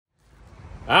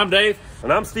I'm Dave.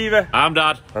 And I'm Stevie. I'm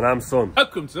Dad. And I'm Son.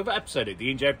 Welcome to another episode of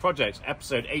D&J Projects,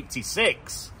 episode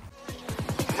 86.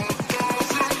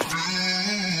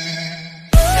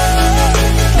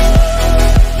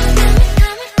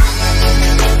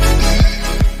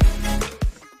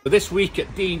 But this week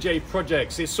at D&J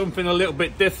Projects is something a little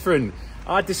bit different.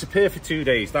 I disappear for 2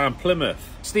 days down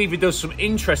Plymouth. Stevie does some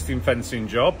interesting fencing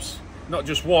jobs. Not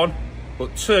just one,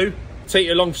 but two. Take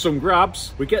you along for some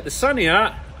grabs. We get the sunny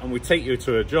out and we take you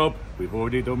to a job we've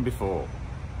already done before.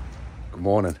 Good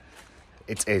morning.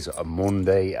 It is a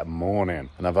Monday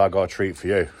morning and have I got a treat for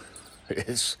you.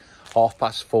 It's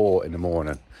 4:30 in the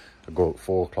morning. I got up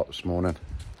 4 o'clock this morning.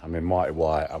 I'm in Mighty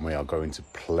White and we are going to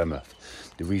Plymouth.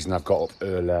 The reason I've got up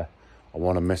earlier, I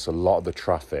want to miss a lot of the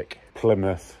traffic.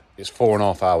 Plymouth, it's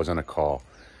 4.5 hours in a car.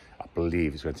 I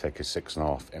believe it's going to take us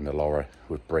 6.5 in the lorry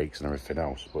with brakes and everything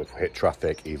else. But if we hit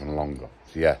traffic, even longer.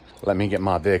 So yeah, let me get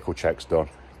my vehicle checks done,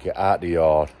 get out the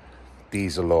yard,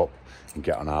 diesel up and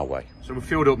get on our way. So we're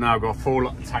fueled up now, got a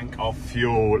full tank of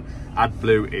fuel.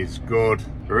 AdBlue is good.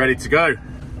 We're ready to go.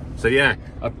 So yeah,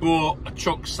 I bought a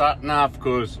truck sat nav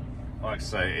because, like I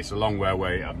say, it's a long way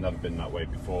away. I've never been that way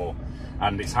before.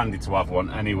 And it's handy to have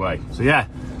one anyway. So yeah,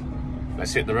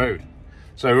 let's hit the road.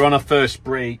 So we're on our first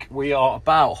break. We are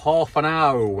about half an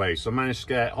hour away. So I managed to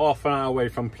get half an hour away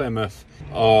from Plymouth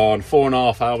on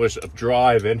 4.5 hours of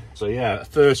driving. So yeah,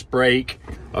 first break.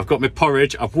 I've got my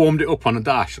porridge. I've warmed it up on a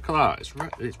dash. Look at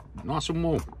that, it's nice and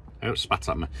warm. Don't spat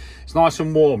at me. It's nice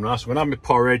and warm now. So I'm gonna have my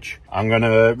porridge. I'm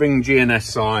gonna ring GNS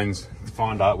Signs to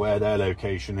find out where their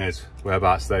location is,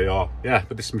 whereabouts they are. Yeah,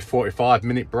 but this is my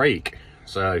 45-minute break.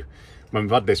 So when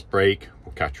we've had this break,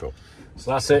 we'll catch up.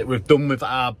 So that's it, we've done with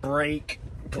our break.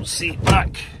 Put the seat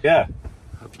back. Yeah,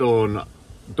 I've done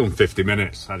 50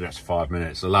 minutes, that's 5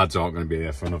 minutes. The lads aren't going to be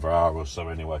here for another hour or so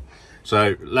anyway.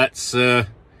 So let's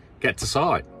get to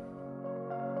site.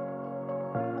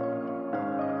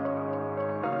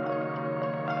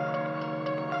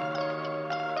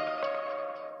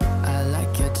 I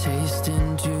like your taste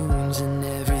in tunes and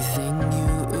everything you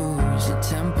ooze. The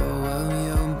tempo of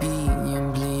your beat, you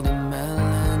bleed a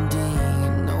melody.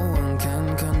 No one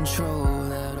can control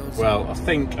that. Well, I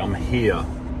think I'm here.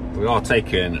 We are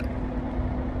taking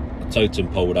a totem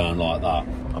pole down like that.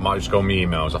 I might just go on my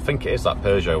emails. I think it is that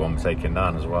Peugeot one we're taking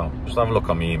down as well. Just have a look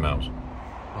on my emails.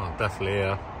 Oh, definitely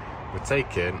here. We're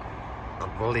taking, I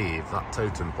believe, that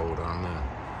totem pole down there.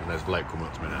 And there's Blake coming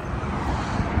up to me now.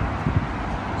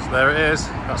 So there it is.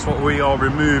 That's what we are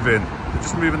removing. We're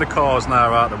just moving the cars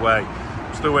now out of the way.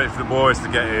 I'm still waiting for the boys to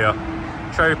get here.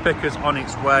 Cherry picker's on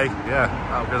its way. Yeah,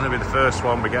 that's going to be the first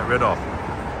one we get rid of.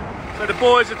 So the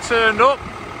boys have turned up.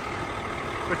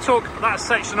 We took that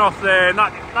section off there and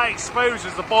that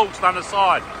exposes the bolts down the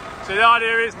side. So the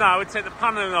idea is now we take the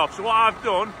panelling off. So what I've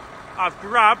done, I've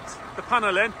grabbed the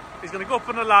panelling. He's going to go up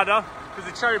on the ladder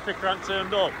because the cherry picker hasn't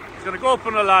turned up. He's going to go up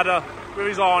on the ladder with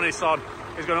his harness on.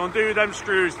 He's going to undo them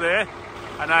screws there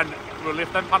and then we'll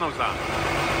lift them panels down.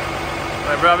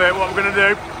 So what we're going to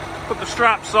do, put the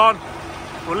straps on,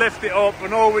 we'll lift it up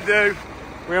and all we do,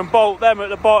 we unbolt them at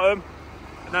the bottom.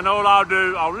 And then all I'll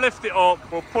do, I'll lift it up,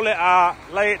 we'll pull it out,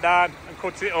 lay it down and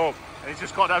cut it up. And he's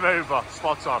just got them over,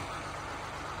 spot on.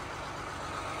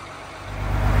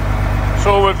 That's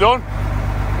all we've done.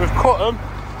 We've cut them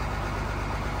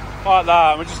like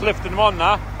that and we're just lifting them on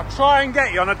now. I'll try and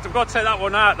get you on, I've got to take that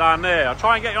one out down there. I'll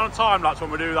try and get you on a time lapse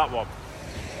when we do that one.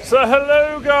 So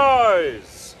hello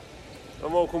guys,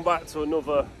 and welcome back to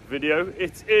another video.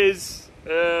 It is,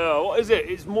 what is it?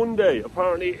 It's Monday.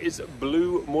 Apparently it's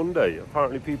Blue Monday.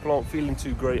 Apparently people aren't feeling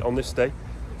too great on this day.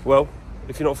 Well,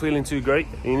 if you're not feeling too great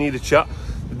and you need a chat,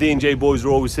 the D&J boys are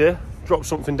always here. Drop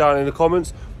something down in the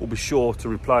comments. We'll be sure to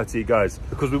reply to you guys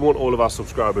because we want all of our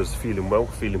subscribers feeling well,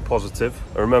 feeling positive.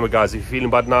 And remember guys, if you're feeling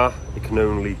bad now, it can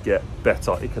only get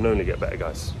better. It can only get better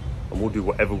guys. And we'll do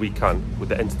whatever we can with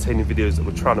the entertaining videos that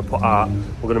we're trying to put out.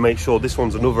 We're going to make sure this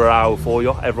one's another hour for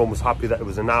you. Everyone was happy that it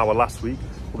was an hour last week.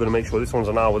 We're going to make sure this one's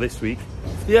an hour this week.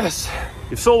 Yes,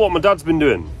 you saw what my dad's been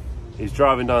doing. He's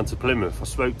driving down to Plymouth. I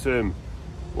spoke to him,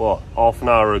 what, half an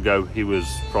hour ago. He was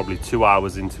probably 2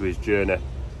 hours into his journey.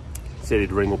 He said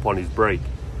he'd ring up on his break.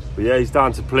 But yeah, he's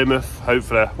down to Plymouth.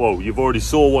 Hopefully, well, you've already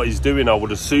saw what he's doing, I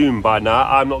would assume, by now.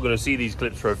 I'm not going to see these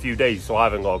clips for a few days, so I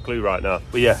haven't got a clue right now.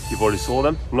 But yeah, you've already saw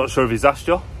them. I'm not sure if he's asked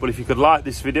you, but if you could like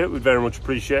this video, we'd very much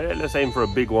appreciate it. Let's aim for a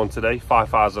big one today,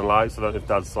 5,000 likes. I don't know if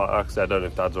Dad's, like I said, I don't know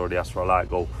if Dad's already asked for a like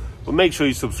goal. But make sure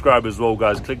you subscribe as well,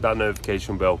 guys. Click that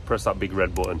notification bell, press that big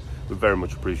red button. We very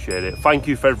much appreciate it. Thank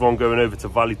you for everyone going over to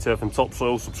Valley Turf and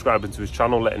Topsoil, subscribing to his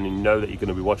channel, letting him know that you're going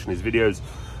to be watching his videos.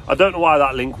 I don't know why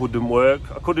that link wouldn't work.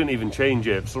 I couldn't even change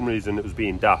it. For some reason it was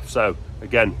being daft. So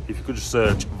again, if you could just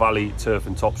search Valley Turf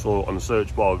and Topsoil on the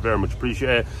search bar, I'd very much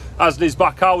appreciate it. Asney's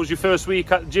back. How was your first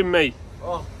week at the gym, mate?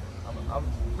 Oh, I'm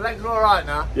legs are all right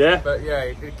now. Yeah? But yeah,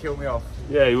 it did kill me off.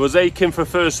 Yeah, he was aching for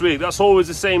first week. That's always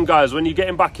the same, guys. When you're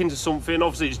getting back into something,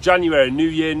 obviously it's January, new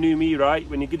year, new me, right?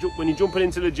 When you're jumping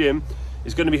into the gym,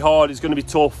 it's going to be hard, it's going to be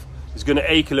tough, it's going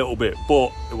to ache a little bit,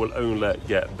 but it will only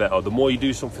get better. The more you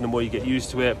do something, the more you get used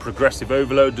to it. Progressive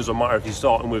overload, doesn't matter if you're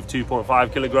starting with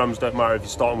 2.5 kilograms, don't matter if you're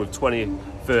starting with 20,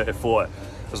 30, 40.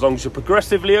 As long as you're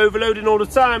progressively overloading all the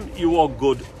time, you are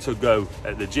good to go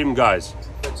at the gym, guys.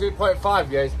 But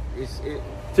 2.5, yeah, is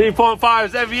 2.5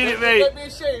 is every unit, mate. Don't be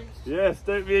ashamed. Yes,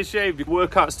 don't be ashamed. If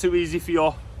workout's too easy for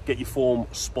you, get your form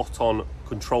spot on,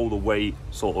 control the weight,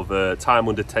 sort of time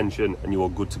under tension, and you are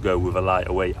good to go with a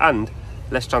lighter weight and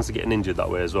less chance of getting injured that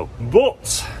way as well.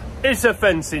 But it's a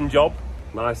fencing job.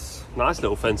 Nice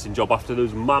little fencing job after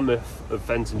those mammoth of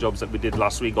fencing jobs that we did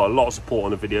last week. Got a lot of support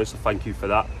on the video, so thank you for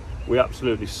that. We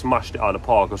absolutely smashed it out of the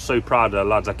park. I was so proud of the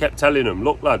lads. I kept telling them,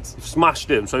 look lads, you've smashed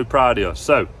it, I'm so proud of you.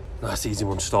 So nice easy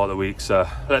one to start the week. So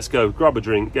let's go, grab a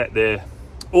drink, get there.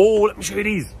 Oh, let me show you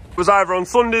these. It was either on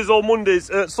Sundays or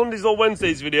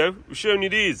Wednesdays video. We're showing you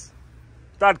these.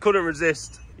 Dad couldn't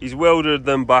resist. He's welded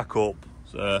them back up.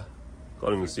 So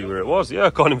can't even see where it was. Yeah, I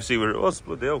can't even see where it was.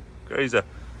 Bloody hell, crazy.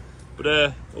 But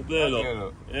up there,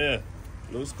 look. Yeah,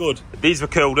 looks good. These were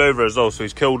curled over as well, so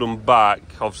he's curled them back.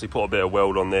 Obviously put a bit of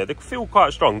weld on there. They feel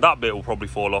quite strong. That bit will probably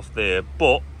fall off there,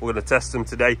 but we're going to test them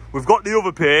today. We've got the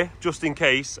other pair just in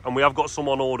case, and we have got some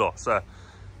on order. So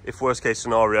if worst case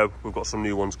scenario, we've got some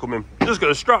new ones coming. Just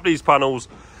going to strap these panels,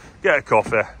 get a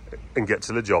coffee, and get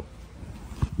to the job.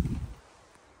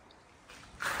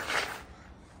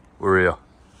 We're here.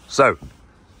 So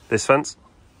this fence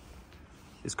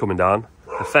is coming down.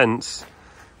 The fence,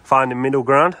 finding middle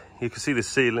ground. You can see the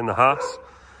seal in the house.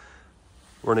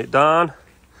 Run it down,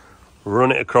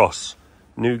 run it across.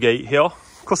 New gate here.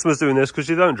 Customer's doing this because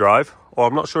she don't drive, or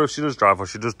I'm not sure if she does drive or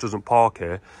she just doesn't park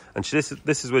here. And this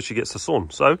is where she gets the sun.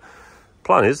 So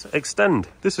plan is extend.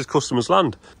 This is customer's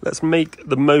land. Let's make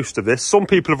the most of this. Some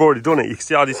people have already done it. You can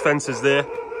see how these fences there.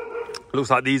 Looks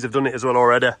like these have done it as well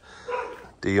already.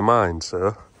 Do you mind,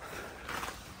 sir?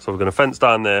 So we're going to fence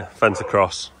down there, fence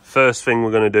across. First thing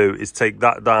we're going to do is take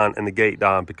that down and the gate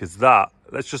down, because that,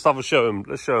 let's just have a show him.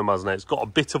 Let's show him, hasn't it? It's got a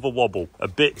bit of a wobble. A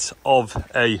bit of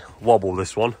a wobble,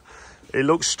 this one. It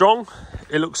looks strong,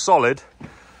 it looks solid,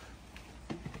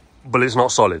 but it's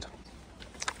not solid.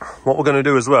 What we're going to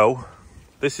do as well,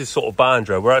 this is sort of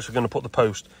boundary. We're actually going to put the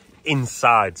post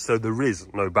inside, so there is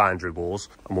no boundary walls,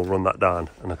 and we'll run that down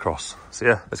and across. So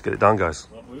yeah, let's get it down, guys.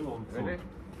 Ready?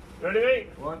 Ready, mate?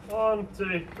 1,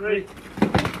 2, 3.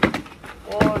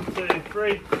 1, 2,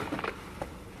 3.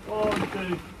 1,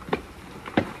 2.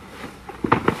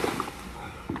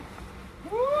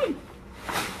 Woo!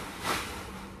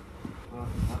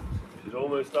 She's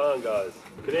almost done, guys.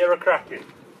 You can hear her cracking.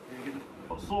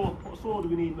 What saw do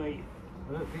we need, mate?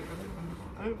 I don't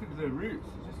think there's no roots.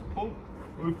 It's just a pull.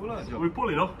 Are we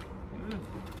pulling off? Yeah.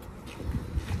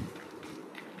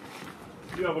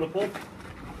 You having a pull?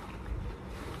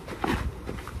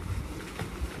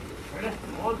 Ready?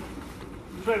 1.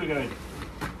 Which way are we going?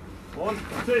 1,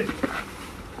 2.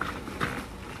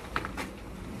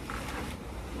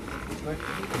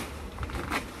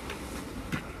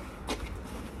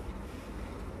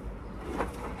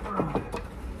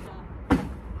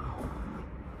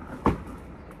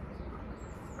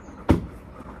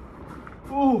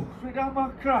 Oh, straight down my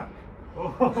crack.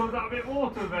 Oh, was that a bit of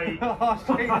water, mate? Oh,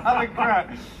 straight down the crack.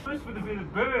 This would have been a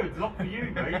bird, not for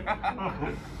you, mate.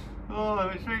 Oh, it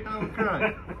went straight down the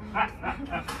crack.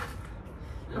 I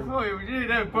thought you did,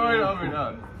 don't point it on me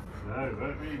now. No,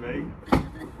 don't me, mate.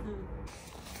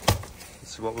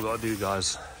 Let's see what we've got to do,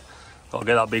 guys. Got to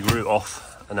get that big root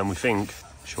off, and then we think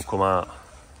she'll come out.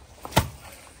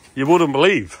 You wouldn't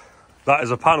believe that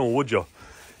is a panel, would you?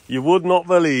 You would not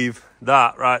believe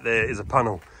that right there is a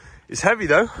panel. It's heavy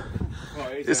though. Oh,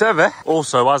 it's heavy.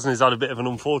 Also, Asney's had a bit of an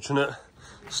unfortunate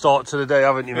start to the day,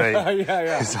 haven't you, mate?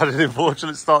 yeah. He's had an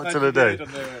unfortunate start to the day.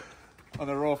 On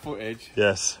the raw footage.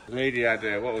 Yes. The lady had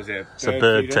what was it? It's a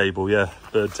bird feeder? Table, yeah.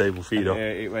 Bird table feeder.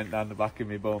 It went down the back of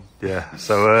my bum. Yeah.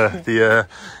 So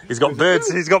he's got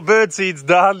birds. He's got bird seeds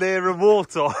down there and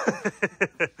water.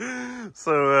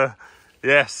 So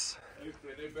yes.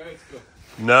 Hopefully no birds come.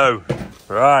 No.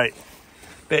 Right.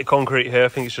 Bit of concrete here. I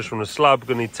think it's just from the slab.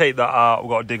 We're going to take that out. We've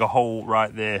got to dig a hole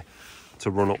right there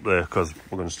to run up there, because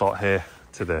we're going to start here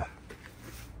to there.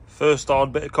 First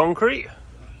hard bit of concrete.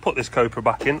 Put this copra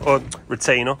back in, or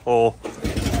retainer, or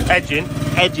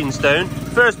edging stone.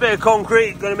 First bit of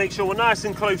concrete, going to make sure we're nice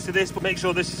and close to this, but make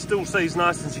sure this still stays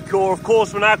nice and secure. Of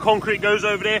course, when our concrete goes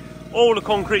over there, all the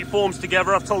concrete forms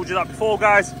together. I've told you that before,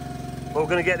 guys. But we're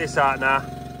going to get this out now.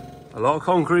 A lot of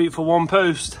concrete for one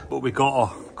post, but we got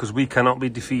to, because we cannot be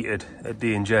defeated at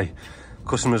D&J.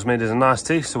 Customers made us a nice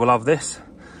tea, so we'll have this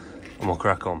and we'll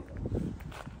crack on.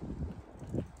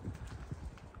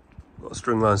 Got a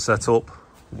string line set up.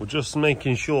 We're just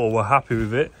making sure we're happy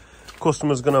with it.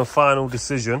 Customer's going to have a final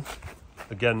decision.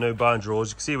 Again, no bind draws.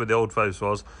 You can see where the old post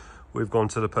was. We've gone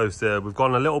to the post there. We've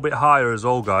gone a little bit higher as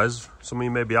well, guys. Some of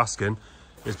you may be asking.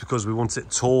 It's because we want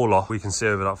it taller. We can see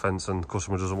over that fence, and the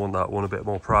customer doesn't want that. We want a bit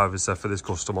more privacy for this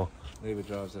customer. Lever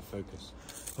drives their Focus.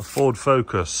 A Ford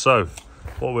Focus. So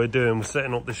what we're doing, we're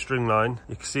setting up this string line.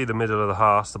 You can see the middle of the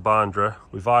house, the binder.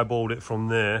 We've eyeballed it from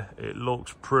there. It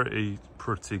looks pretty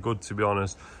good, to be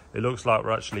honest. It looks like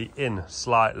we're actually in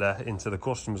slightly into the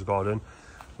customer's garden.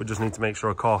 We just need to make sure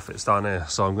a car fits down here.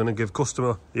 So I'm going to give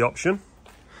customer the option.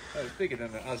 Oh, it's bigger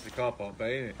than it has the car park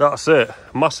bay, isn't it? That's it.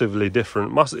 Massively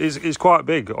different. It's quite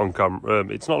big on camera.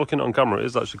 It's not looking on camera. It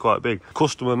is actually quite big.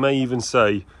 Customer may even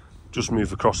say, just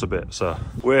move across a bit. So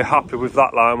we're happy with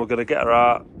that line. We're going to get her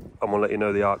out and we'll let you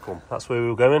know the outcome. That's where we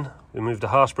were going. We moved a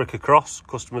house brick across.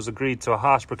 Customers agreed to a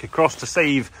house brick across to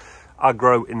save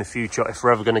aggro in the future if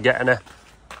we're ever going to get any.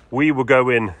 We were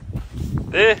going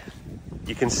there.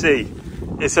 You can see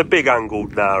it's a big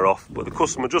angled now off, but the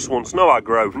customer just wants no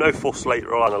aggro, no fuss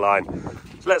later on the line.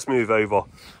 So let's move over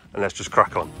and let's just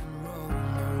crack on.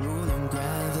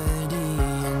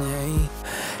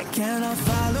 Can I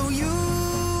follow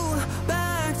you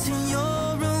back to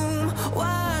your room,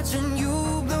 watching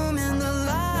you bloom in the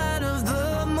light of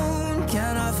the moon?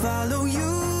 Can I follow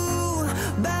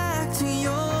you back to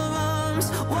your arms,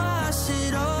 wash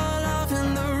it all off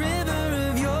in the river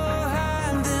of your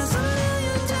heart? There's a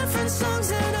million different songs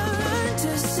that I learned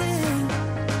to sing,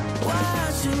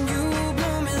 watching you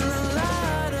bloom in the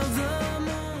light of the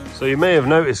moon. So you may have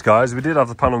noticed, guys, we did have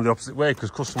the panel the opposite way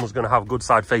because customer's going to have good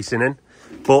side facing in.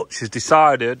 But she's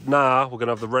decided, nah, we're going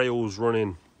to have the rails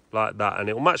running like that. And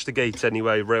it'll match the gate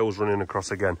anyway, rails running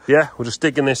across again. Yeah, we're just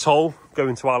digging this hole,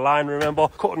 going to our line, remember.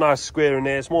 Cut a nice square in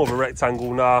there. It's more of a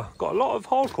rectangle now. Got a lot of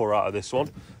hardcore out of this one.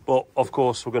 But, of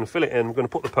course, we're going to fill it in. We're going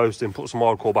to put the post in, put some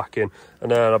hardcore back in. And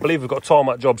then I believe we've got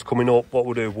tarmac jobs coming up. What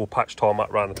we'll do, we'll patch tarmac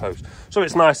around the post. So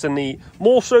it's nice and neat.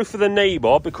 More so for the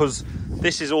neighbour because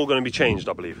this is all going to be changed,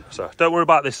 I believe. So don't worry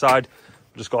about this side.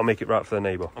 Just got to make it right for the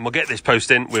neighbour. And we'll get this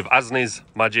post in with Asni's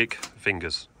magic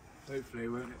fingers. Hopefully it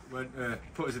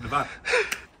won't put us in the van.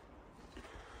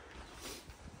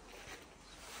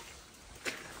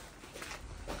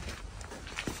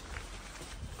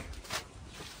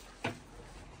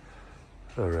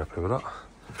 Very happy with that.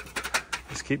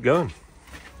 Let's keep going.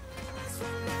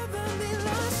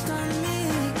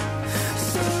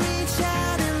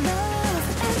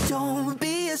 Don't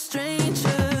be a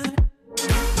stranger.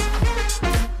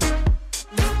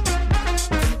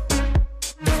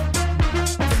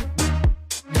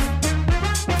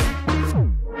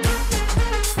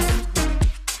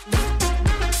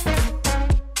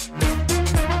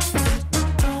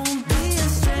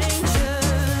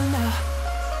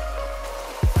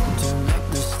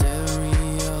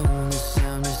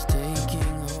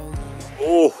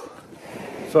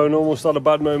 Phone almost had a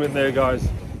bad moment there, guys.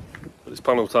 But it's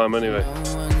panel time anyway.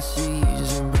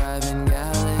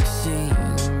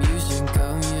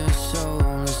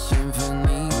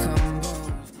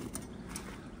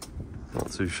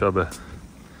 Not too shabby.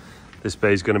 This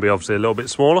bay is going to be obviously a little bit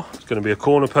smaller. It's going to be a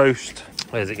corner post.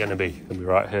 Where's it going to be? It's going to be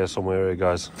right here somewhere here,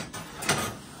 guys.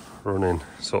 Running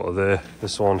sort of there.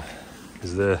 This one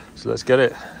is there. So let's get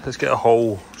it. Let's get a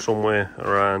hole somewhere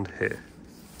around here.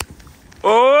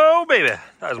 Oh baby,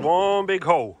 that is one big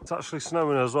hole. It's actually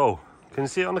snowing as well. Can you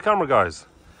see it on the camera, guys?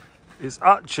 It's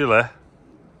actually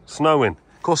snowing.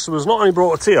 Customers not only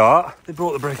brought a tea out, they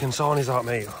brought the break and sarnies out,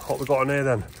 mate. What we got in here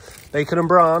then? Bacon and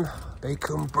bran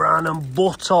and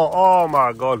butter. Oh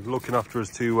my God, looking after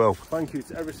us too well. Thank you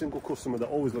to every single customer that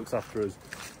always looks after us.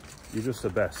 You're just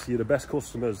the best. You're the best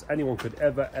customers anyone could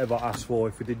ever ask for.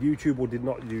 If we did YouTube or did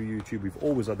not do YouTube, we've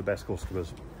always had the best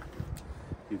customers.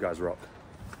 You guys rock.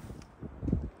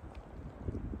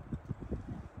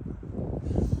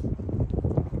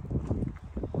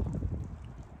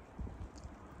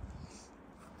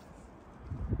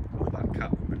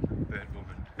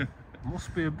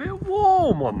 Must be a bit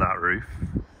warm on that roof.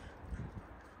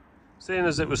 Seeing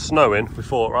as it was snowing, we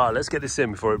thought, right, let's get this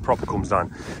in before it proper comes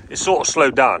down. It sort of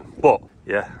slowed down, but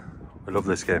yeah, I love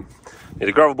this game. Need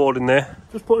a gravel board in there.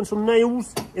 Just putting some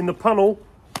nails in the panel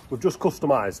we've just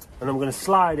customised, and I'm going to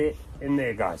slide it in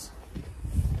there, guys.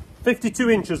 52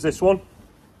 inches this one.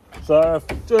 So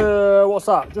what's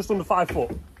that? Just under 5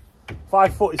 foot.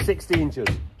 5 foot is 60 inches.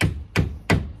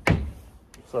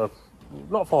 So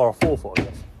not far off 4 foot, I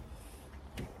guess.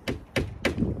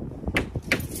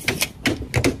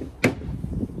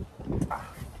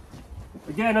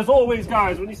 Again, as always,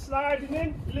 guys, when you're sliding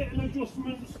in, little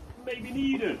adjustments may be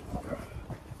needed.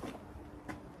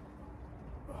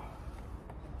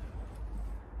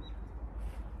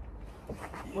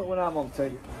 Not when I'm on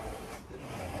tape.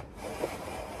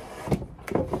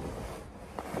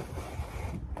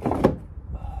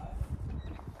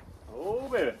 Oh,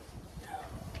 baby.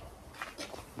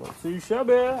 Not too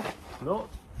shabby. Not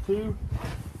too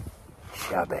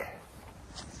shabby.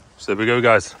 So there we go,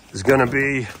 guys. There's going to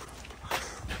be...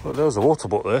 Well, there's a water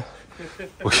butt there.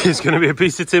 There's going to be a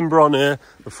piece of timber on here,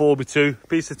 a 4x2,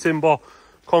 piece of timber,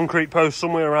 concrete post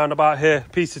somewhere around about here,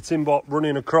 piece of timber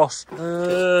running across,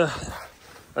 and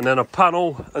then a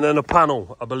panel, and then a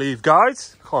panel, I believe,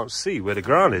 guys. Can't see where the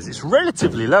ground is. It's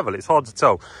relatively level, it's hard to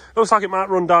tell. Looks like it might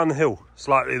run down the hill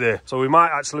slightly there. So we might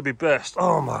actually be best,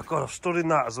 oh my God, I've stood in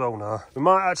that as well now. We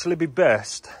might actually be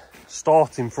best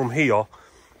starting from here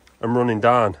and running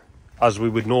down as we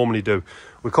would normally do.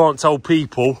 We can't tell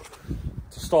people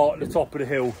to start at the top of the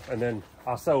hill and then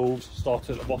ourselves start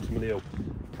at the bottom of the hill.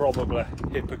 Probably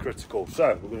hypocritical.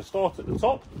 So we're going to start at the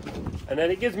top, and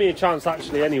then it gives me a chance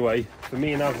actually anyway for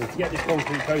me and Aslan to get this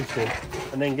concrete post in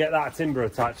and then get that timber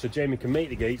attached so Jamie can make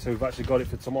the gate. So we've actually got it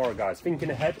for tomorrow, guys.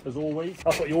 Thinking ahead as always.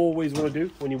 That's what you always want to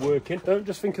do when you're working. Don't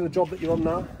just think of the job that you're on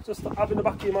now. Just have in the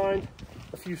back of your mind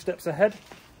a few steps ahead.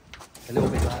 A little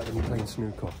bit like when you're playing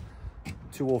snooker.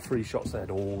 2 or 3 shots ahead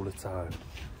all the time.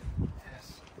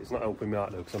 Yes. It's not helping me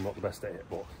out though because I'm not the best at it,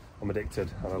 but I'm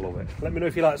addicted and I love it. Let me know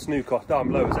if you like snooker down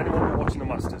below. Is anyone watching the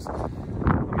Masters?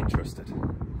 I'm interested.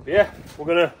 But yeah, we're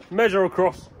going to measure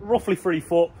across roughly 3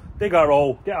 foot, dig our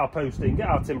hole, get our post in, get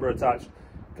our timber attached,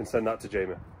 can send that to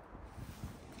Jamie.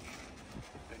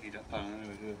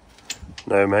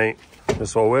 No mate,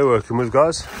 that's what we're working with,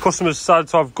 guys. Customers decided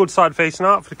to have good side facing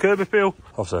out for the curb appeal.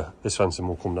 Obviously this fencing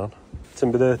will come down.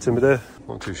 Timber there, timber there.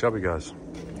 Not too shabby, guys.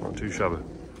 Not too shabby.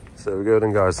 So there we go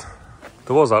then, guys.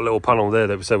 There was that little panel there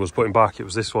that we said was putting back. It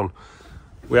was this one.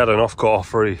 We had an off-cut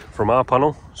offer from our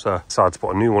panel, so I decided to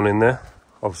put a new one in there.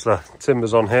 Obviously,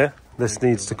 timber's on here. This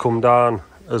needs to come down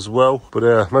as well.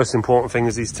 But most important thing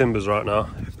is these timbers right now,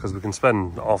 because we can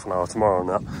spend half an hour tomorrow on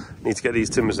that. Need to get these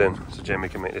timbers in so Jamie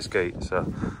can make this gate. So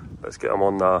let's get them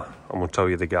on there and we'll tell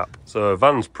you the gap. So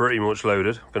van's pretty much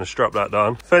loaded. I'm going to strap that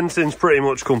down. Fencing's pretty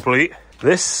much complete.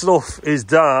 This stuff is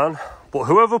down, but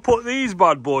whoever put these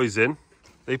bad boys in,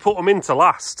 they put them in to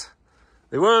last.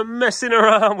 They weren't messing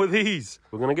around with these.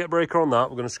 We're going to get breaker on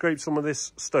that. We're going to scrape some of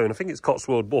this stone. I think it's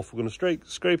Cotswold buff. We're going to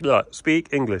scrape that. Speak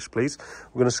English, please.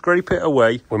 We're going to scrape it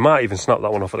away. We might even snap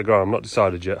that one off at the ground. I'm not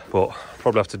decided yet, but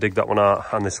probably have to dig that one out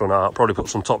and this one out. Probably put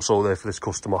some topsoil there for this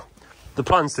customer. The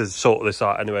plan's to sort this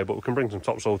out anyway, but we can bring some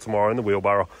topsoil tomorrow in the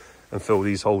wheelbarrow and fill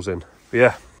these holes in. But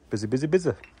yeah, busy, busy,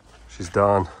 busy. She's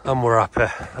done and we're happy.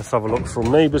 Let's have a look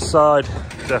from neighbour's side.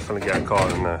 Definitely get a car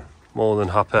in there. More than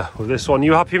happy with this one.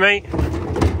 You happy, mate?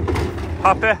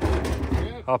 Happy?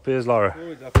 Yeah. Happy as Lara.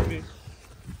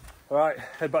 All right,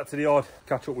 head back to the yard.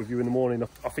 Catch up with you in the morning.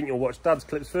 I think you'll watch Dad's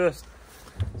clips first.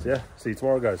 So yeah, see you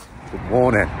tomorrow, guys. Good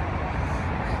morning.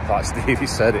 Like Stevie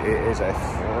said, it is a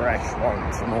fresh one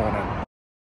this morning.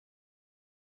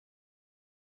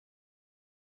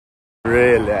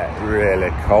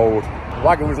 Really cold. The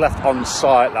wagon was left on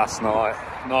site last night,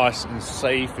 nice and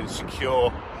safe and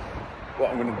secure. What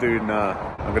I'm going to do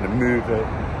now, I'm going to move it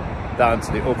down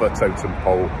to the other totem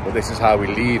pole, but this is how we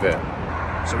leave it.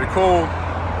 So we call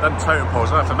them totem poles,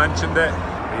 I don't know if I mentioned it,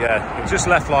 but yeah, it's just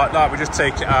left like that. We just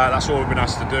take it out, that's all we've been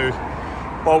asked to do.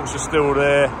 Bolts are still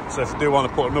there, so if they do want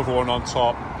to put another one on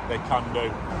top, they can do.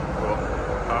 But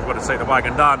I've got to take the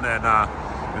wagon down there now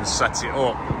and set it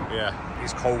up. Yeah,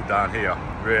 it's cold down here,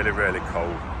 really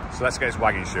cold. So let's get this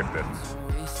wagon shifted.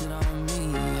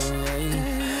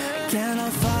 Can I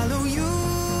follow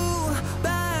you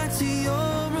back to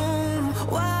your room,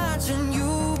 watching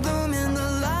you bloom in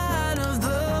the light of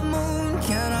the moon?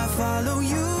 Can I follow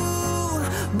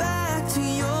you back to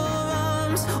your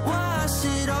arms, wash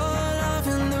it all off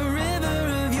in the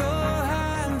river of your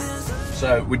heart?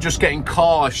 So we're just getting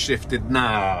cars shifted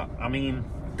now. I mean,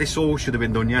 this all should have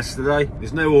been done yesterday.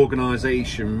 There's no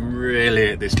organisation really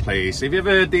at this place. Have you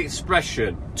ever heard the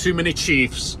expression, too many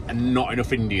chiefs and not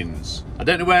enough Indians? I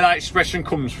don't know where that expression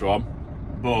comes from,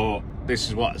 but this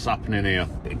is what's happening here.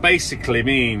 It basically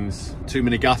means too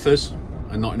many gaffers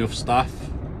and not enough staff,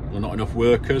 or not enough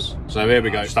workers. So here we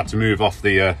go. Just had to move off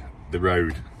the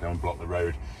road. Don't block the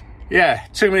road. Yeah,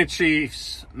 too many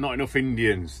chiefs, not enough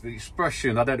Indians. The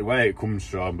expression, I don't know where it comes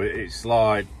from, but it's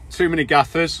like too many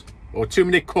gaffers or too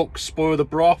many cooks spoil the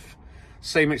broth.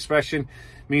 Same expression.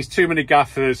 Means too many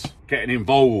gaffers getting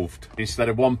involved instead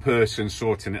of one person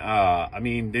sorting it out. I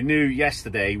mean, they knew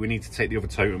yesterday we need to take the other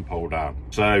totem pole down.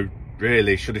 So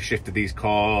really should have shifted these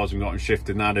cars and got them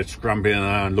shifted. Now they're scrambling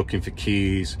around looking for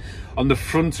keys. On the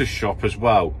front of shop as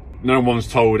well. No one's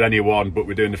told anyone, but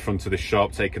we're doing the front of the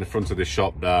shop, taking the front of the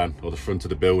shop down, or the front of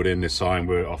the building, the sign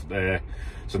we're off there.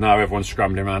 So now everyone's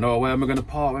scrambling around, oh, where am I going to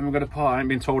park, where am I going to park? I ain't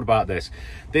been told about this.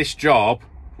 This job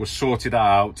was sorted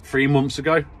out 3 months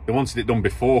ago. They wanted it done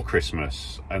before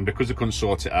Christmas, and because they couldn't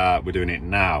sort it out, we're doing it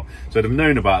now. So they've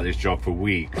known about this job for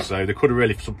weeks, so they could have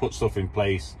really put stuff in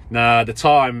place. Now, the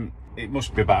time, it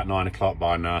must be about 9 o'clock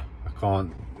by now. I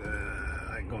can't,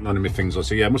 got none of my things on,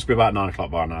 so yeah, it must be about 9 o'clock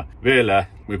by now. Really,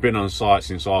 we've been on site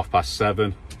since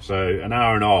 7:30, so an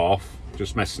hour and a half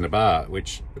just messing about,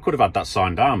 which we could have had that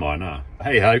sign down by now.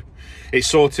 Hey ho, it's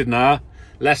sorted now.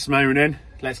 Less moaning,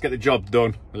 let's get the job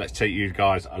done, and let's take you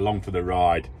guys along for the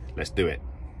ride. Let's do it.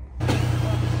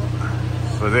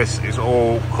 So this is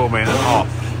all coming off.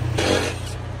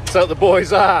 So the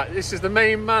boys are, this is the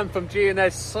main man from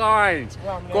G&S Signs.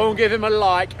 Go and give him a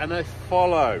like and a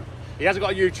follow. He hasn't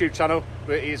got a YouTube channel,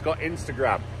 but he's got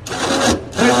Instagram.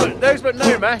 Those but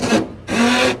know me,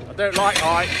 I don't like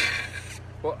heights,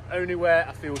 but only where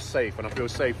I feel safe, and I feel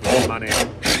safe with my man here.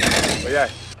 But yeah,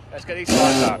 let's get these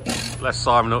signs down. Let's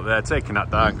Simon up there taking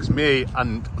that down, because me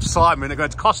and Simon are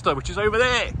going to Costa, which is over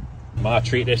there. My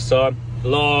treat this time,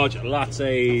 large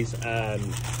lattes and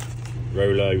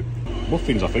Rolo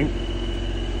muffins, I think.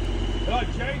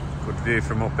 Good view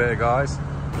from up here, guys.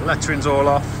 Lettering's all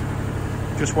off.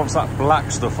 Just wants that black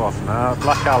stuff off now,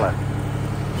 black alley.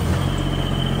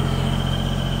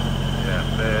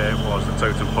 Yeah, there it was, the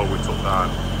totem pole we took down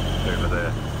over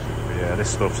there. But yeah,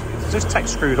 this stuff's just tech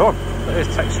screwed on. It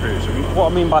is tech screws.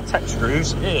 What I mean by tech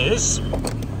screws is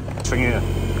this thing here.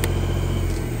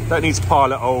 Don't need to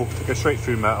pilot hole, it goes straight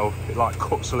through metal. It like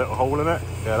cuts a little hole in it.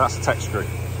 Yeah, that's a tech screw.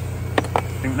 I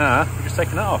think now we're just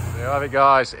taking that off. There you have it,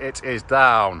 guys, it is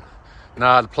down.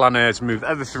 Now the plan is to move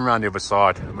everything around the other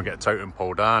side and we'll get a totem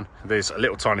pole down. There's a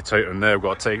little tiny totem there we've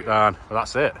got to take down, but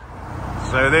that's it.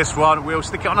 So this one, we'll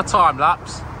stick it on a time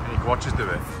lapse and you can watch us do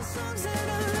it.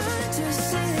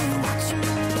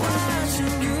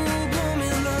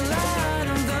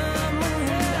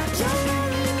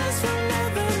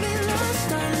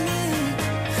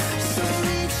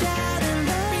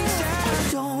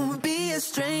 Don't be a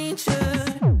stranger.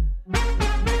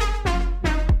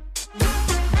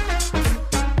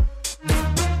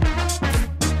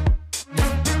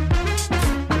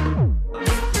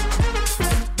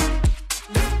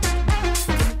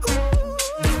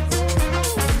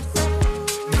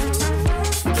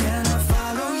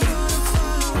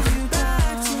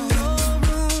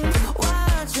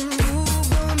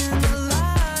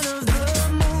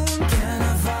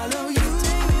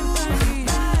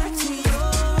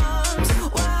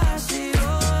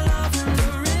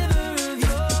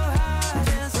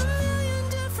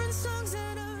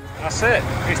 That's it,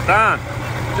 it's done.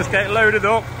 Just get it loaded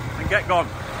up and get gone.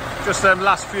 Just them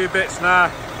last few bits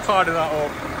now, tidy that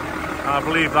up. And I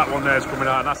believe that one there is coming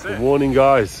out and that's it. Good morning,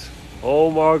 guys.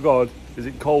 Oh my God, is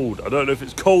it cold? I don't know if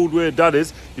it's cold where Dad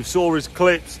is. You saw his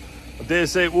clips. I dare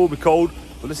say it will be cold,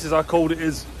 but this is how cold it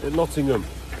is in Nottingham.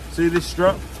 See this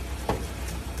strap?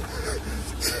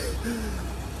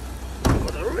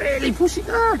 Really push it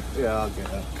down. Yeah, I'll get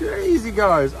that. Crazy,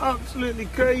 guys, absolutely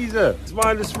crazy. It's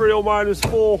 -3 or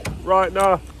 -4 right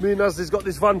now. Me and Nasley's got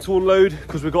this van to unload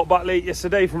because we got back late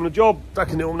yesterday from the job.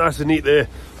 Stacking it up nice and neat there.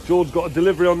 George's got a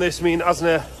delivery on this. Me and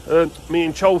Asner, me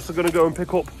and Charles are going to go and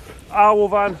pick up our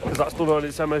van because that's done on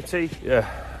its MOT. Yeah,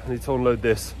 I need to unload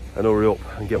this and hurry up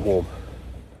and get warm.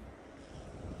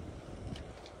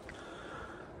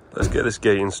 Let's get this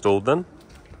gate installed then.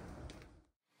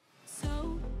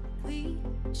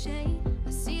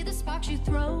 I see the sparks you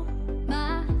throw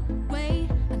my way.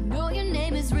 I know your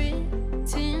name is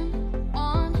written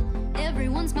on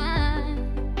everyone's mind.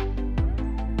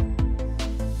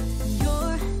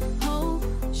 Your whole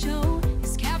show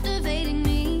is captivating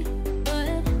me,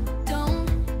 but don't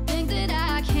think that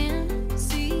I can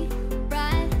see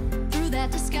right through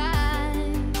that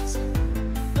disguise.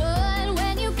 But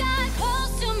when you got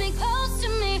close to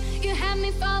me, you had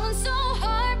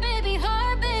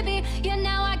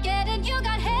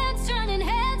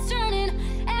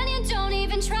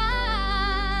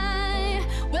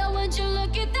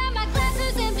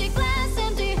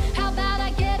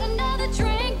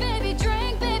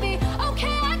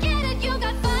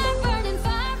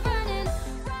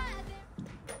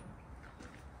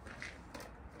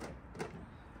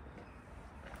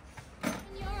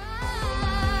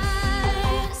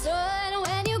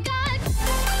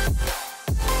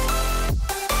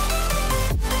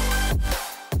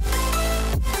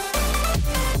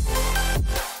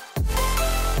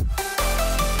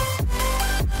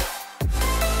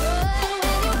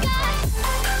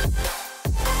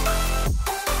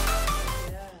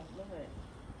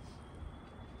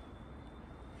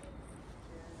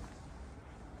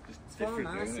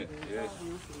different, isn't it? Yeah.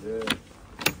 Yeah.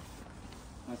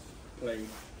 That's plain.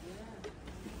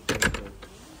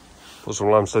 Put some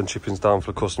limestone chippings down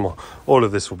for the customer. All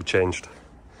of this will be changed,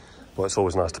 but it's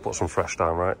always nice to put some fresh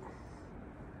down, right?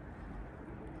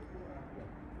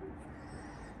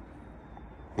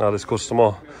 Now this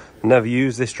customer never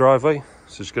used this driveway,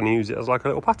 so just going to use it as like a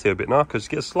little patio bit now, because it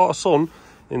gets a lot of sun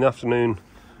in the afternoon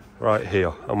right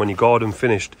here. And when your garden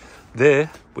finished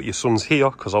there, but your sun's here,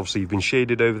 because obviously you've been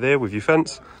shaded over there with your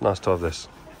fence, nice to have this.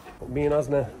 Me and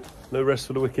Asna, no rest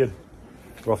for the wicked.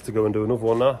 We'll have to go and do another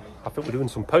one now. I think we're doing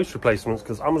some post replacements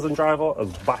because Amazon driver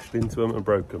has bashed into them and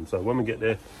broke them. So when we get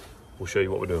there, we'll show you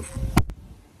what we're doing.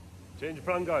 Change of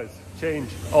plan, guys.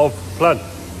 Change of plan.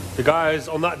 The guys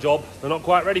on that job, they're not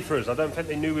quite ready for us. I don't think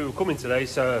they knew we were coming today,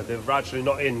 so they're actually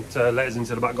not in to let us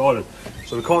into the back garden.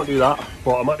 So we can't do that,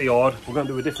 but I'm at the yard. We're going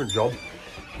to do a different job.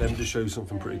 Let me just show you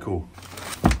something pretty cool.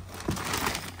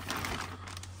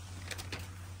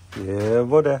 Yeah,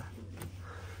 buddy.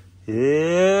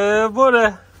 Yeah,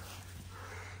 buddy.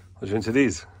 What do you think of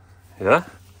these? Yeah?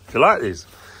 Do you like these?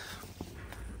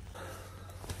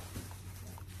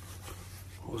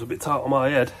 It was a bit tight on my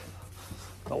head.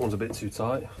 That one's a bit too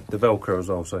tight. The Velcro as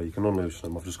well, so you can unloosen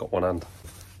them. I've just got one hand.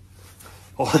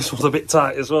 Oh, this one's a bit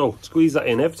tight as well. Squeeze that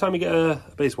in. Every time you get a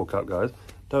baseball cap, guys,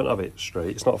 don't have it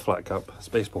straight. It's not a flat cap, it's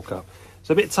a baseball cap. It's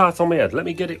a bit tight on my head. Let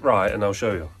me get it right and I'll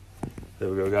show you. There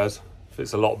we go, guys.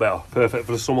 Fits a lot better. Perfect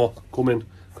for the summer. Come in.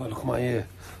 God, look at my ear.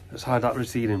 Let's hide that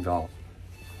receding valve.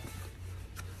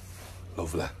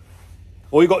 Lovely.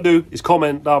 All you got to do is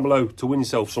comment down below to win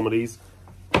yourself some of these.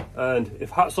 And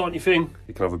if hats aren't your thing,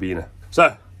 you can have a beaner.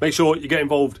 So make sure you get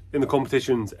involved in the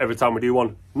competitions every time we do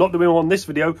one. Not doing one this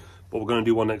video, but we're going to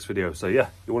do one next video. So yeah,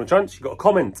 you want a chance, you've got to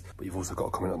comment. But you've also got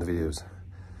to comment on the videos.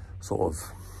 Sort of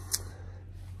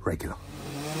regular.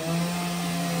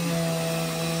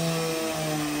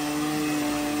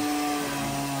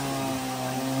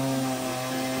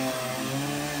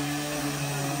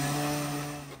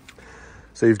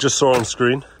 So you've just saw on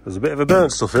screen, there's a bit of a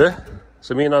burnt stuff here.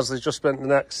 So me and Ashley just spent the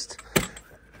next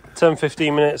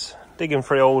 10-15 minutes digging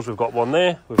 3 holes. We've got one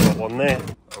there, we've got one there,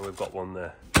 and we've got one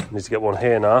there. We need to get one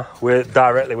here now. We're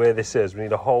directly where this is. We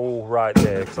need a hole right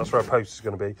there, because that's where our post is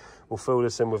going to be. We'll fill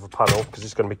this in with a panel, because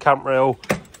it's going to be camp rail.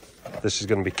 This is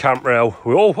going to be camp rail.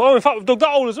 Oh, in fact, we've dug that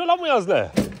hole as well, haven't we,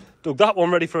 Ashley? Dug that one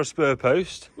ready for a spur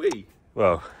post. We?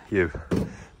 Well, you.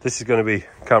 This is going to be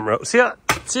camp rail. See that?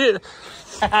 See it?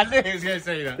 I knew he was going to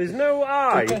say that. There's no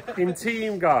I in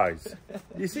team, guys.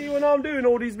 You see when I'm doing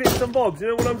all these bits and bobs, you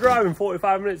know when I'm driving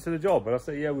 45 minutes to the job and I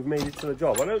say, yeah, we've made it to the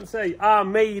job. I don't say, I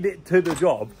made it to the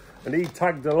job and he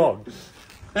tagged along.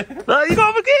 No, you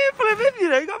got to be careful of him, you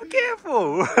know, you got to be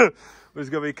careful. There's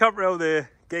going to be camp rail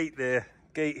there, gate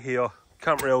here,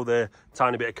 camp rail there,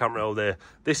 tiny bit of camp rail there.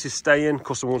 This is staying.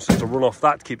 Customer wants us to run off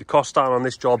that to keep the cost down on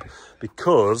this job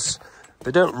because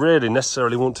they don't really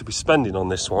necessarily want to be spending on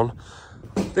this one.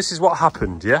 This is what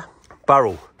happened, yeah?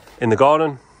 Barrel in the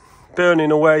garden,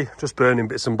 burning away, just burning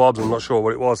bits and bobs. I'm not sure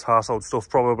what it was, household stuff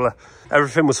probably.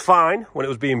 Everything was fine when it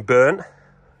was being burnt.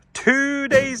 2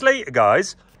 days later,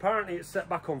 guys, apparently it's set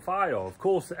back on fire. Of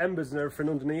course, the embers and everything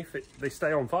underneath it, they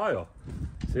stay on fire.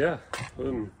 So yeah,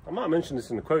 I might have mentioned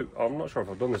this in the quote. I'm not sure if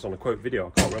I've done this on a quote video,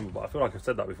 I can't remember, but I feel like I've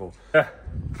said that before. Yeah,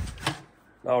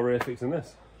 now we're fixing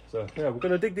this. So yeah, we're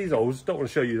going to dig these holes. Don't want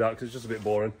to show you that because it's just a bit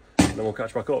boring. And then we'll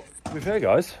catch back up. To be fair,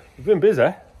 guys, we've been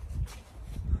busy.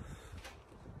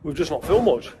 We've just not filmed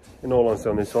much, in all honesty,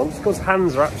 on this one. It's because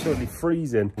hands are absolutely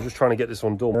freezing. I'm just trying to get this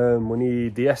one done. We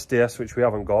need the SDS, which we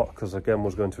haven't got, because again,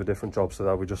 was going to a different job, so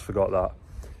that we just forgot that.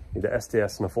 Need the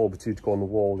SDS and a 4x2 to go on the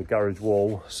wall, the garage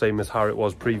wall, same as how it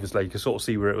was previously. You can sort of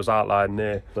see where it was outlined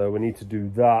there. So we need to do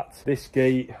that. This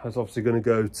gate is obviously going to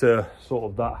go to sort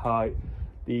of that height.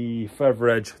 The feather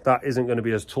edge, that isn't going to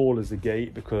be as tall as the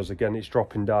gate because again it's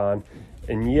dropping down.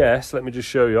 And yes, let me just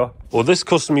show you. Well, this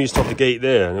customer used to have the gate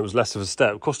there and it was less of a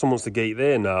step. Customer wants the gate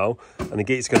there now and the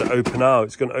gate's going to open out.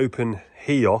 It's going to open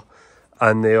here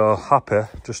and they are happy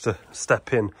just to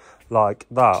step in like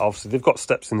that. Obviously they've got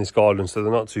steps in this garden so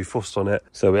they're not too fussed on it.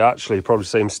 So we actually probably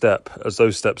same step as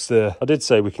those steps there. I did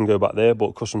say we can go back there,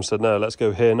 but customer said no, let's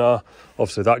go here now.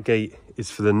 Obviously that gate is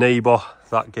for the neighbour.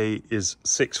 That gate is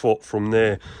 6 foot from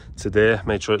there to there.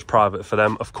 Make sure it's private for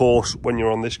them. Of course, when you're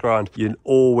on this ground, you'll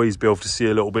always be able to see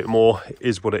a little bit more. It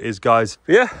is what it is, guys.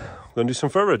 But yeah, we're going to do some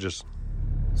feather edges.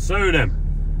 So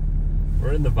then,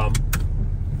 we're in the van.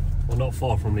 We're not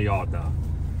far from the yard now.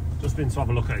 Just been to have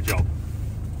a look at a job.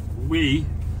 We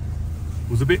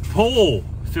was a bit poor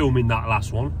filming that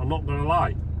last one. I'm not going to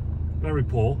lie. Very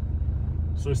poor.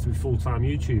 Supposed to be full-time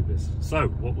YouTubers. So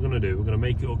what we're going to do, we're going to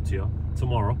make it up to you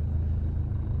tomorrow.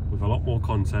 with a lot more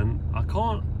content. I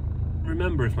can't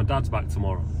remember if my dad's back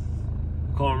tomorrow.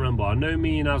 I can't remember. I know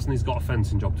me and Asni's got a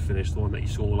fencing job to finish, the one that you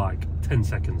saw like 10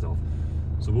 seconds of.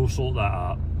 So we'll sort that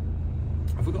out.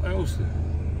 Have we got what else?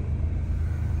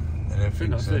 I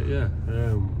think that's it, yeah.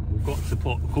 We've got to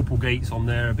put a couple gates on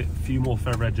there, a few more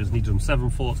feather edges. Need some 7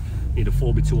 foot, need a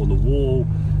 4x2 on the wall,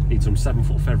 need some 7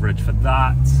 foot feather edge for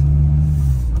that.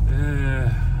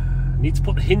 Need to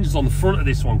put the hinges on the front of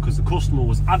this one because the customer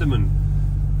was adamant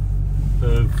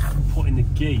of putting the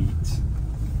gate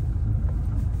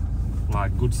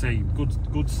like good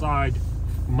side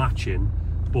matching,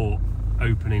 but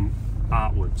opening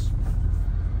outwards.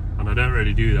 And I don't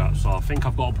really do that, so I think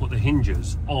I've got to put the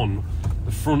hinges on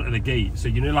the front of the gate. So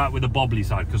you know, like with the bobbly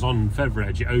side, because on feather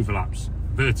edge it overlaps,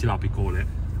 vertilap you call it,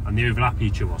 and they overlap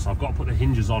each other. So I've got to put the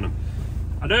hinges on them.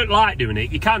 I don't like doing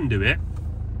it. You can do it.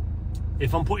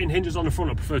 If I'm putting hinges on the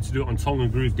front, I prefer to do it on tongue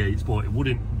and groove gates, but it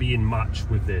wouldn't be in match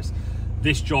with this.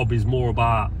 This job is more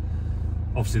about,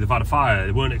 obviously they've had a fire,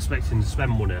 they weren't expecting to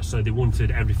spend money, so they wanted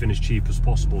everything as cheap as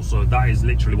possible. So that is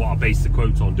literally what I based the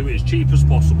quote on. Do it as cheap as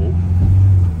possible.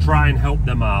 Try and help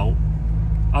them out.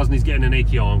 Asni's getting an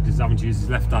achy arm because he's having to use his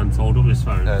left hand to hold up his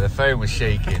phone. The phone was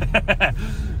shaking.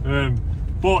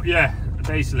 But yeah,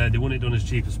 basically they want it done as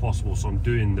cheap as possible, so I'm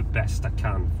doing the best I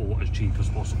can for as cheap as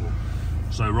possible.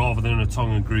 So rather than a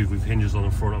tongue and groove with hinges on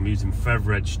the front, I'm using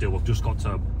feather edge still. I've just got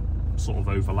to sort of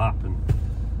overlap and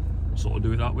sort of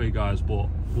do it that way, guys. But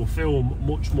we'll film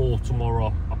much more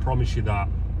tomorrow, I promise you that.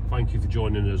 Thank you for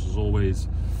joining us as always.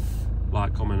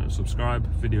 Like, comment and subscribe.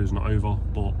 Video's not over,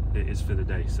 but it is for the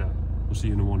day, so we'll see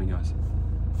you in the morning, guys.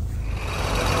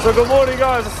 So good morning,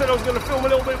 guys. I said I was going to film a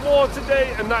little bit more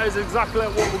today, and that is exactly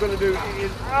what we're going to do. It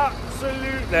is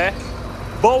absolutely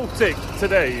Baltic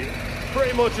today.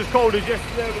 Pretty much as cold as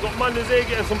yesterday. We've got Manda's here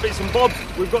getting some bits and bobs.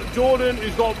 We've got Jordan,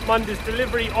 who's got Manda's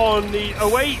delivery on the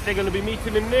 08. They're going to be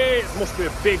meeting him there. It must be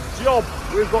a big job.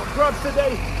 We've got grabs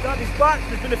today. Dad is back.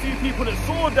 There's been a few people that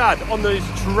saw Dad on those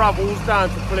travels down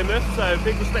to Plymouth. So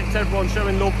big respect to everyone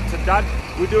showing love to Dad.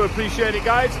 We do appreciate it,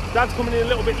 guys. Dad's coming in a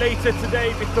little bit later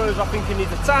today because I think he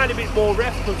needs a tiny bit more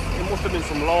rest because it must have been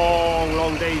some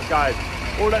long days, guys.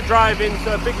 All that driving.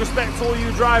 So big respect to all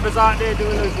you drivers out there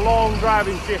doing those long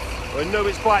driving shifts. I know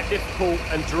it's quite difficult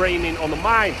and draining on the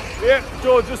mind. Yeah,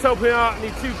 George just helping out. I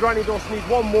need 2 granny doors, need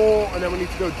 1 more, and then we need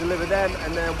to go deliver them.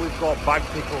 And then we've got bag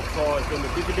pickup, so it's going to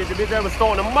be busy. We're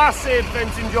starting a massive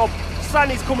fencing job.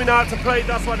 Sunny's coming out to play,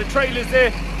 that's why the trailer's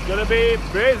there. It's going to be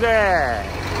busy.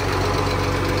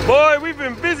 Boy, we've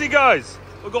been busy, guys.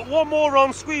 We've got 1 more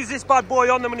on, squeeze this bad boy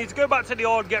on, then we need to go back to the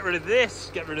yard, get rid of this,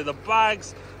 get rid of the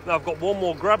bags. Now I've got 1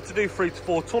 more grab to do, 3 to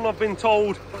 4 ton I've been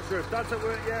told. Not sure if Dad's at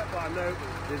work yet, but I know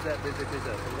busy. So we're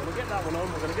going to get that one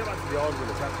on, we're going to get back to the yard, we're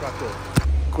going to catch back up.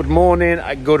 Good morning.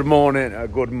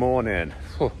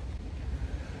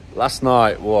 Last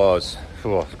night was,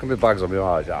 there's going to be bags on my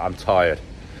eyes. I'm tired.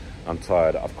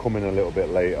 I've come in a little bit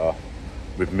later.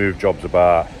 We've moved jobs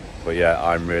about, but yeah,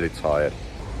 I'm really tired.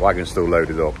 Wagon's still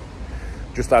loaded up.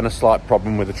 Just had a slight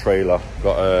problem with the trailer.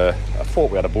 I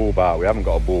thought we had a ball bat. We haven't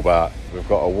got a ball bat. We've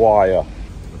got a wire,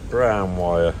 a brown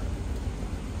wire.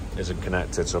 Isn't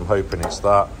connected, so I'm hoping it's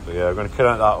that. But yeah, we're going to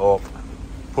connect that up.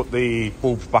 Put the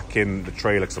bulbs back in the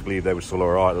trailer because I believe they were still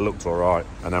all right. They looked all right.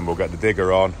 And then we'll get the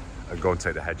digger on and go and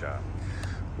take the hedge out.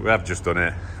 We have just done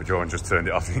it. Jordan just turned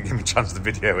it off. Didn't give me a chance to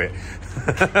video it.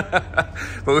 But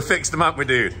we fixed them up, we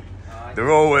dude.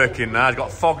 They're all working now. It's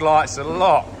got fog lights a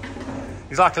lot.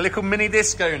 He's like a little mini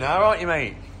disco now, aren't you,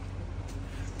 mate?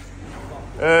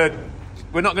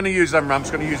 We're not going to use them ramps.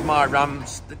 We're going to use my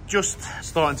ramps. They're just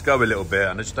starting to go a little bit,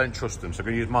 and I just don't trust them. So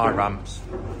we're going to use my ramps.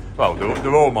 Well,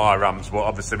 they're all my ramps, but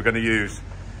obviously we're going to use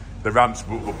the ramps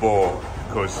we bought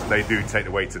because they do take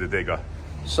the weight to the digger.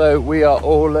 So we are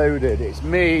all loaded. It's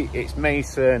me, it's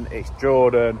Mason, it's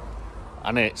Jordan,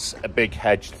 and it's a big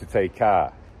hedge to take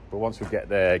out. But once we get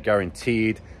there,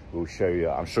 guaranteed, we'll show you.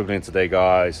 I'm struggling today,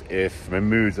 guys. If my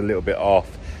mood's a little bit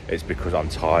off, it's because I'm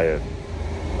tired.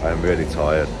 I'm really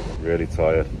tired,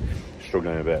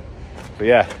 struggling a bit. But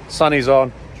yeah, sunny's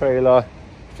on, trailer,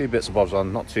 a few bits and bobs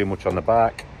on, not too much on the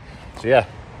back. So yeah,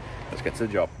 let's get to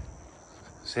the job.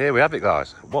 So here we have it,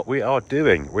 guys. What we are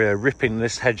doing, we're ripping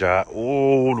this hedge out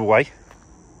all the way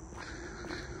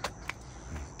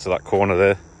to that corner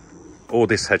there. All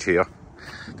this hedge here,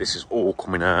 this is all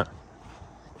coming out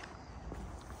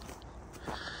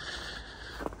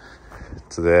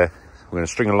to there. We're going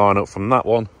to string a line up from that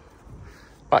one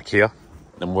back here,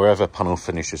 and wherever panel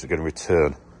finishes, we're going to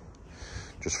return.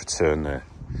 Just return there.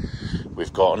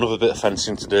 We've got another bit of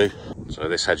fencing to do. So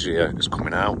this hedge here is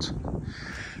coming out.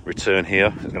 Return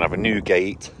here. It's going to have a new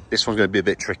gate This one's going to be a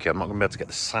bit tricky. I'm not going to be able to get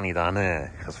the sunny down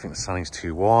there because I think the sunny's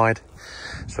too wide.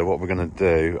 So what we're going to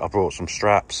do, I brought some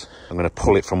straps. I'm going to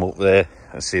pull it from up there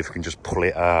and see if we can just pull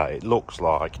it out. It looks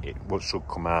like it should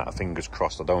come out. Fingers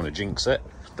crossed. I don't want to jinx it.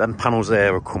 Them panels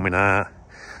there are coming out.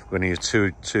 We're going to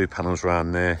use two panels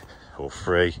around there, or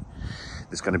 3.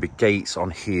 There's going to be gates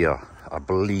on here. I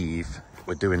believe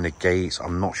we're doing the gates.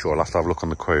 I'm not sure. I'll have to have a look on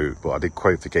the quote, but I did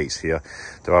quote the gates here.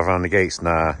 Do I have around the gates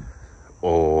now,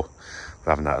 or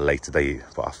we're having that at a later date?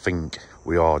 But I think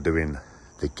we are doing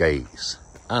the gates.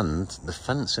 And the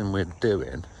fencing we're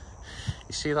doing,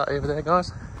 you see that over there,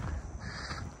 guys?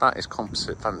 That is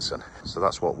composite fencing. So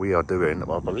that's what we are doing.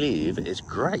 I believe it's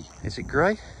grey. Is it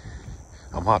grey?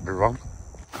 I might be wrong.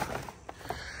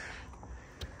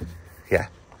 Yeah,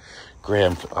 grey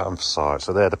emphasised.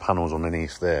 So they're the panels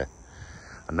underneath there,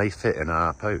 and they fit in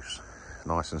our posts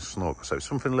nice and snug. So it's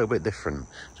something a little bit different.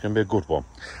 It's going to be a good one.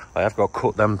 I have got to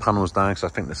cut them panels down because I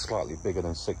think they're slightly bigger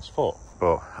than 6 foot.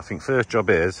 But I think first job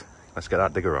is, let's get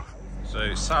that digger off.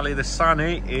 So Sally the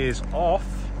Sanny is off.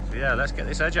 So yeah, let's get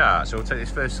this edge out. So we'll take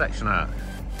this first section out.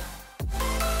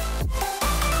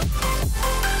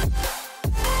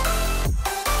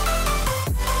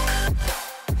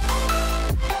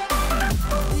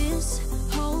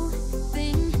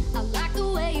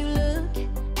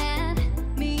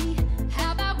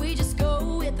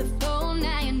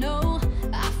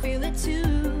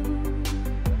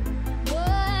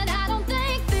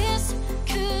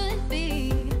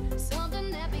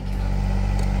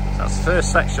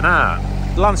 First section out.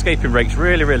 The landscaping rake's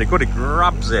really good. It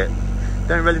grabs it.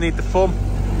 Don't really need the thumb,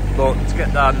 but to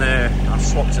get down there, I've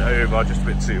swapped it over just a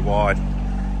bit too wide.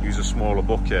 Use a smaller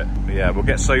bucket. But yeah, we'll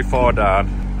get so far down,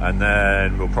 and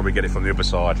then we'll probably get it from the other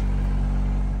side.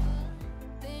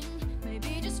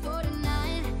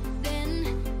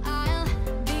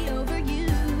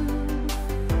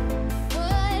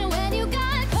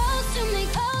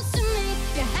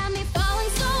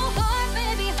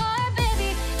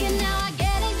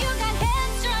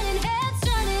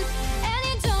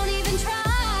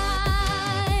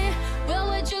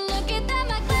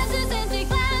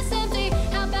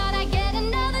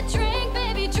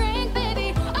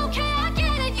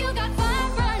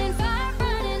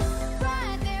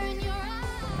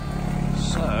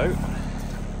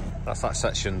 That's that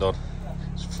section done,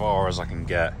 as far as I can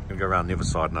get. I'm gonna go around the other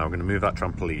side now. We're gonna move that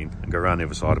trampoline and go around the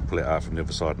other side and pull it out from the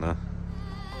other side now.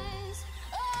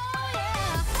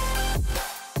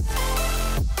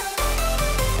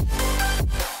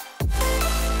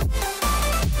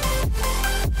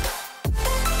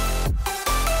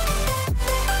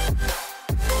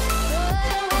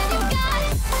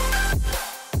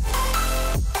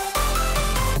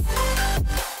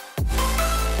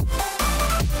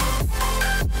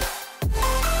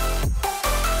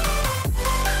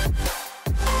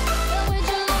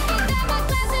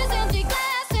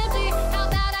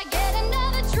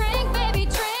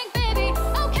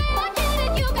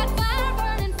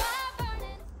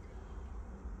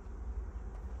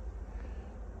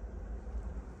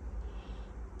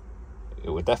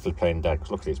 We're definitely playing dead, because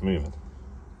look at it, it's moving.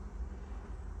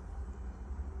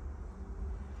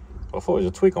 I thought it was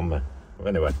a twig on there. But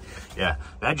anyway, yeah,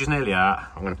 the edge is nearly out.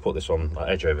 I'm going to put this on that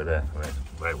edge over there,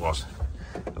 where it was.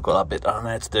 I've got that bit down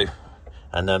there to do.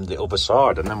 And then the other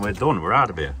side, and then we're done. We're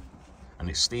out of here. And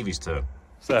it's Stevie's turn.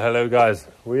 So hello guys,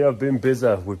 we have been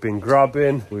busy. We've been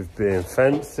grabbing, we've been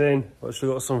fencing.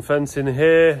 Actually got some fencing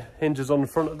here, hinges on the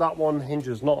front of that one,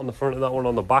 hinges not on the front of that one,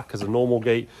 on the back as a normal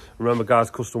gate. Remember guys,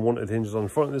 custom wanted hinges on the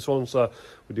front of this one, so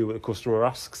we do what the customer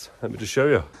asks. Let me just show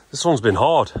you. This one's been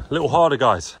hard, a little harder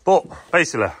guys. But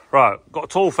basically, right, got a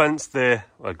tall fence there.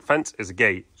 A fence is a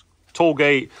gate. Tall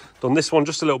gate, done this one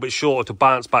just a little bit shorter to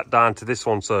bounce back down to this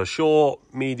one. So short,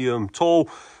 medium, tall,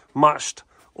 matched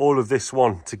all of this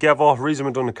one together. The reason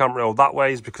we've done the camp rail that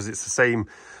way is because it's the same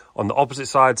on the opposite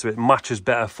side, so it matches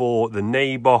better for the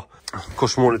neighbour.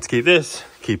 Customer wanted to keep this,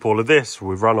 keep all of this.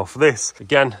 We've run off this.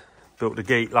 Again, built the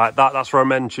gate like that. That's where I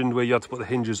mentioned where you had to put the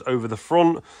hinges over the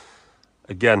front.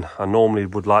 Again, I normally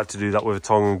would like to do that with a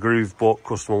tongue and groove, but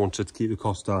customer wanted to keep the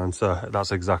cost down, so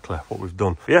that's exactly what we've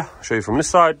done. But yeah, I'll show you from this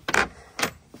side.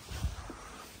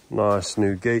 Nice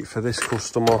new gate for this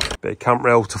customer. Bit of camp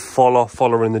rail to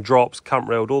following the drops. Camp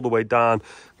railed all the way down.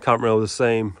 Camp rail the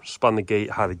same. Span the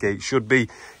gate how the gate should be.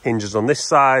 Hinges on this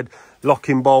side.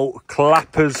 Locking bolt.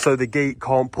 Clappers so the gate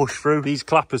can't push through. These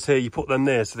clappers here, you put them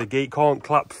there so the gate can't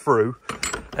clap through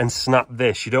and snap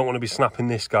this. You don't want to be snapping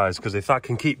this, guys, because if that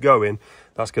can keep going,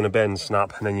 that's going to bend,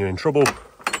 snap, and then you're in trouble.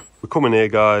 We come in here,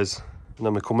 guys, and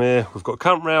then we come here. We've got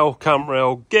camp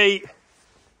rail, gate,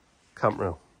 camp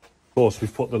rail. Of course,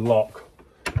 we've put the lock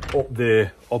up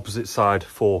the opposite side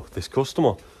for this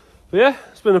customer. But yeah,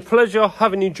 it's been a pleasure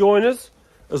having you join us,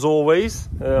 as always.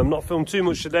 Not filmed too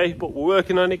much today, but we're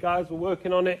working on it, guys. We're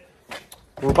working on it.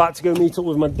 We're about to go meet up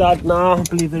with my dad now. I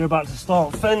believe they're about to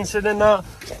start fencing and that.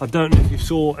 I don't know if you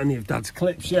saw any of Dad's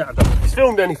clips yet. I don't know if he's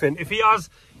filmed anything. If he has,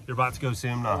 you're about to go see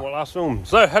him now. Well, last film.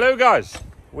 So, hello guys.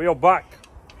 We are back.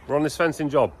 We're on this fencing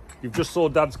job. You've just saw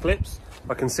Dad's clips.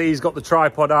 I can see he's got the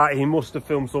tripod out. He must have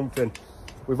filmed something.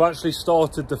 We've actually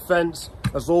started the fence.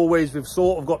 As always, we've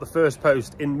sort of got the first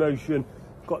post in motion.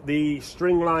 Got the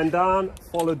string line down,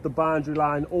 followed the boundary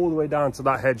line all the way down to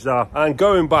that hedge there. And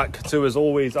going back to, as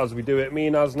always, as we do it, me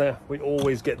and Asna, we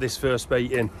always get this first bay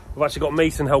in. We've actually got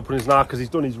Mason helping us now because he's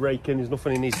done his raking. There's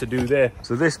nothing he needs to do there.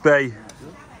 So this bay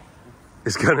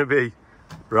is going to be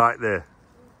right there.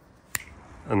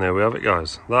 And there we have it,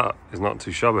 guys. That is not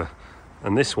too shabby.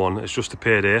 And this one has just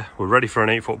appeared here. We're ready for an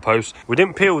 8-foot post. We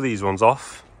didn't peel these ones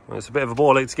off. It's a bit of a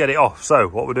ball ache to get it off. So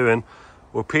what we're doing,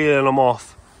 we're peeling them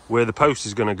off where the post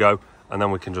is going to go, and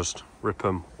then we can just rip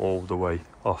them all the way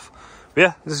off. But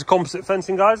yeah, this is composite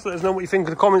fencing, guys. Let us know what you think in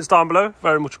the comments down below.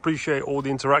 Very much appreciate all the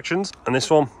interactions. And this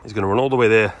one is going to run all the way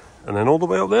there and then all the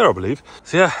way up there, I believe.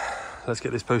 So yeah, let's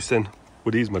get this post in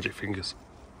with these magic fingers.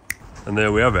 And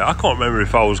there we have it. I can't remember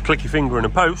if I was clicky fingering a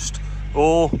post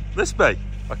or this bay.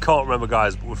 I can't remember,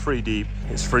 guys, but we're 3 deep.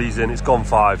 It's freezing. It's gone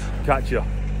 5. Catch you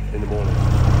in the morning.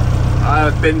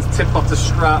 I've been tipped off the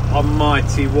strap on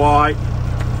Mighty White.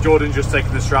 Jordan's just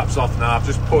taking the straps off now. I've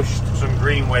just pushed some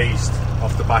green waste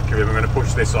off the back of him. I'm going to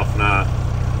push this off now,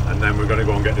 and then we're going to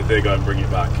go and get the digger and bring it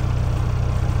back.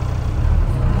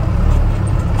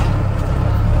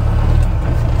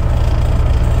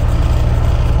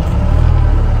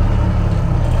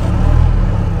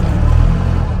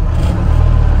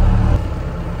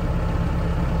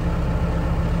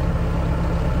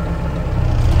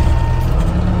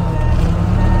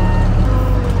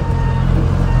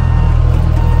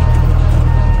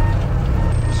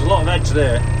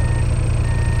 There,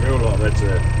 real lot of edge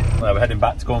there. Well, we're heading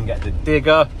back to go and get the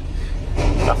digger.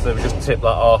 After we just tip that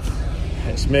off,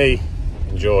 it's me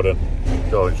and Jordan.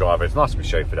 Jordan's driving. It's nice to be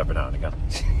chauffeured every now and again.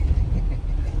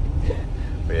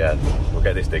 But yeah, we'll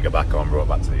get this digger back on, brought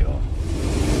back to the yard.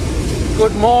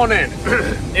 Good morning.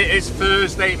 It is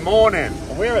Thursday morning,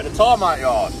 and we're at the tarmac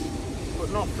yard, but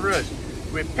not for us.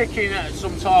 We're picking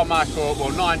some tarmac up, well,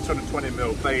 9 ton of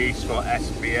 20mm base for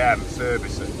SBM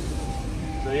servicing.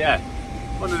 So yeah,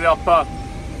 under the hopper,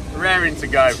 raring to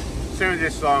go. As soon as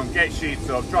this long, get sheets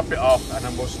up, drop it off, and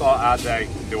then we'll start our day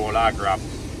and do all our grab.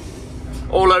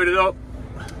 All loaded up,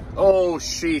 all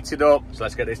sheeted up. So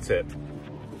let's get this tipped.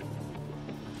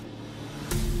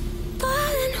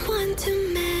 Fallen one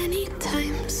too many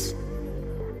times,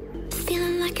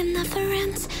 feeling like it never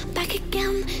ends. Back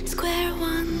again, square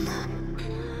one.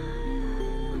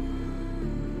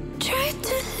 Tried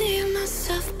to leave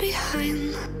myself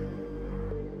behind,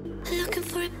 looking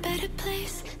for a better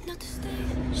place, not to stay.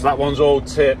 So that one's all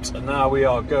tipped, and now we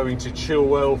are going to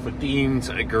Chilwell for Dean's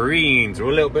Greens.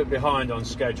 We're a little bit behind on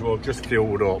schedule, just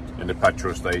fueled up in the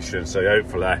petrol station, so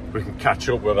hopefully we can catch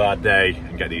up with our day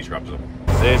and get these grabs up.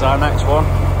 So here's our next one.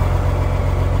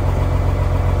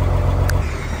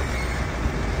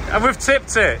 And we've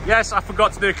tipped it. Yes, I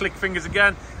forgot to do click fingers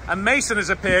again, and Mason has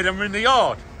appeared and we're in the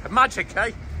yard. Magic,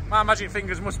 eh? My magic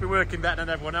fingers must be working better than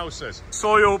everyone else's.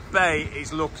 Soil bay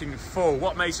is looking full.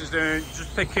 What Mason's doing,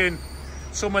 just picking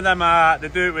some of them out. They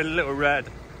do it with a little red.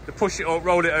 They push it up,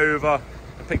 roll it over,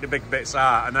 and pick the big bits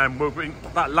out. And then we'll bring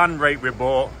that land rake we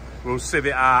bought, we'll sieve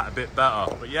it out a bit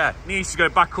better. But yeah, needs to go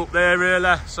back up there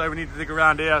really, so we need to dig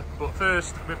around here. But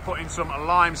first, we're putting some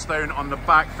limestone on the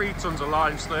back. 3 tons of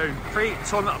limestone, 3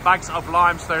 ton bags of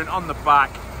limestone on the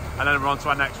back, and then we're on to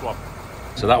our next one.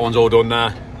 So that one's all done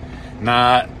now.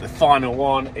 Nah, the final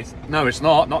one is, no, it's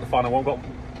not the final one. We've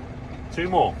got 2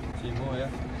 more. 2 more, yeah.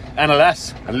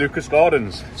 NLS and Lucas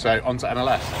Gardens. So on to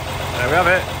NLS. There we have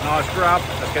it. Nice grab.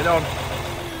 Let's get on.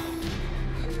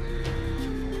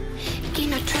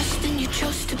 Gain our trust and you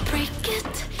chose to break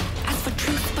it. Ask for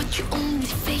truth, but you only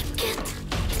fake it.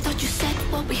 Thought you said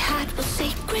what we had was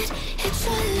sacred. It's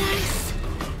all lies,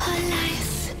 all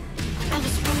lies. I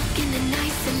was broken and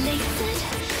isolated,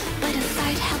 but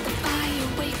inside held the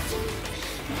fire waiting.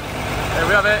 There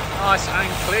we have it. Nice and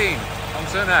clean. On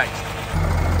to the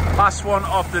next. Last one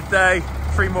of the day.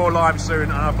 3 more limestone,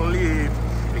 and I believe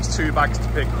it's 2 bags to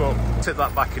pick up. Tip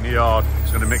that back in the yard.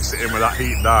 Just going to mix it in with that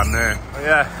heat down there. But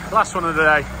yeah, last one of the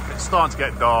day. It's starting to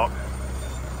get dark.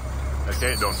 Let's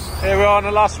get it done. Here we are on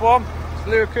the last one. It's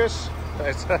Lucas.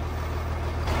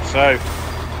 So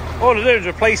all they're doing is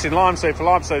replacing limestone for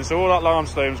limestone. So all that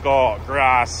limestone's got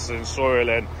grass and soil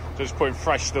in. Just putting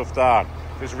fresh stuff down.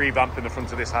 just revamping the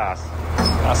front of this house.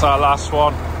 That's our last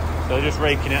one. So they're just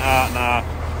raking it out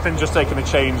now. Finn's just taking the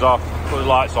chains off, put the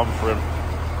lights on for him,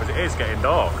 because it is getting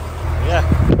dark.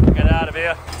 Yeah, get out of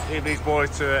here, leave these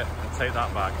boys to it, and take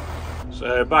that back.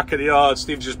 So back at the yard,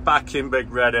 Steve's just back in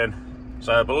Big Reading.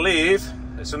 So I believe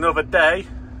it's another day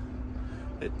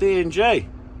at D&J.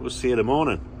 We'll see you in the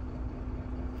morning.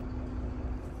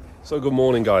 So good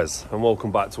morning guys, and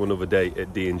welcome back to another day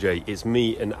at D&J. It's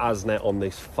me and Asnet on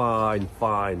this fine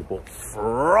but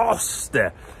frosty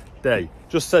day.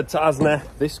 Just said to Asnet,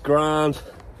 this ground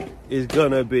is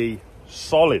gonna be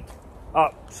solid,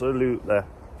 absolutely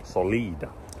solid.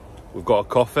 We've got a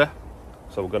coffee,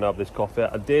 so we're gonna have this coffee.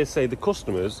 I dare say the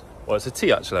customers, well, it's a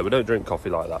tea actually, we don't drink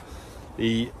coffee like that.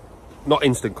 Not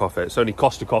instant coffee, it's only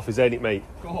Costa coffees, ain't it, mate?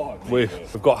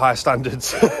 We've got high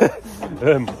standards.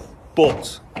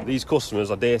 But these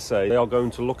customers, I dare say, they are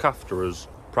going to look after us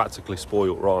practically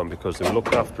spoiled rotten, because they were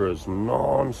looking after us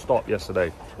non-stop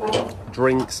yesterday.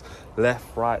 Drinks,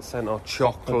 left, right, centre,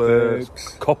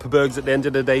 chocolates, Copperbergs at the end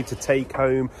of the day to take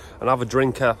home and have a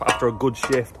drink after a good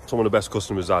shift. Some of the best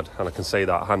customers had, and I can say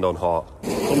that hand on heart.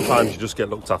 Sometimes you just get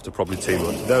looked after probably too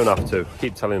much. You don't have to. I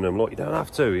keep telling them, look, you don't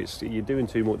have to. You're doing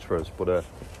too much for us, but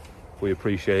we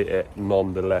appreciate it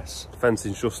nonetheless.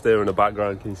 Fencing's just there in the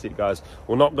background. Can you see it, guys?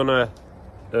 We're not gonna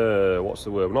what's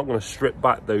the word? We're not gonna strip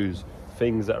back those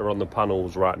things that are on the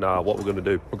panels right now. What we're gonna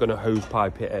do, we're gonna hose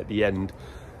pipe it at the end,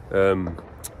 and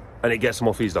it gets them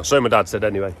off easier. So my dad said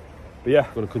anyway. But yeah,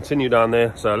 we're gonna continue down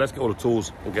there. So let's get all the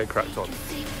tools and get cracked on.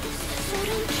 So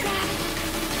don't try,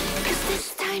 'cause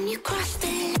this time you crossed the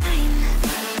line.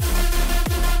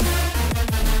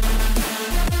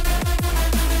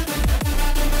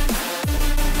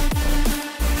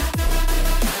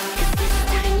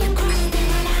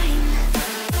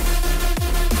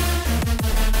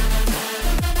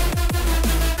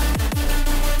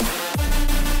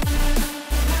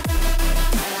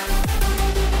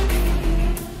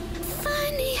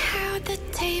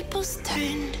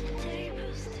 Turned.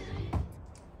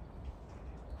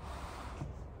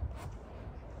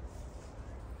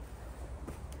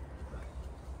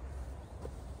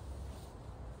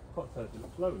 Can't tell if it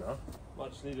looks low now.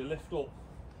 Might just need a lift up.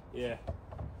 Yeah.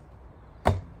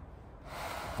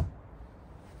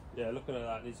 Yeah, looking at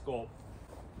that, it needs to go up.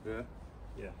 Yeah.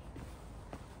 Yeah.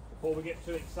 Before we get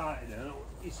too excited,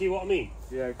 you see what I mean?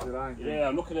 Yeah, because the line. Yeah,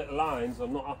 I'm looking at the lines,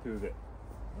 I'm not happy with it.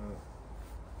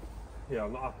 Yeah,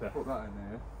 I'm not happy. Put that in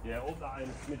there. Yeah, up that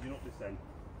end, smidging up this end.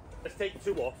 Let's take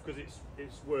two off, because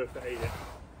it's worth it, ain't it?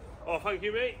 Oh, thank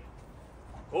you, mate.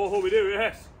 Oh, we do,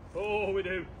 yes. Oh, we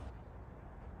do.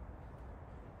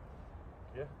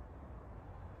 Yeah.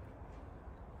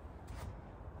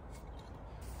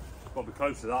 Got to be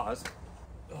close to that, as.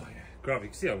 Oh, yeah. Gravel, you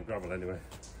can see I'm gravel anyway.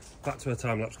 Back to our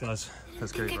time lapse, guys.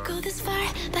 Let's get it I right. go this far,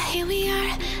 but here we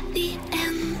are, the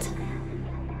end.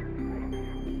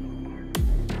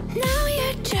 Now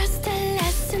you're just a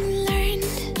lesson learned,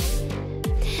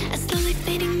 a slowly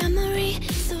fading memory,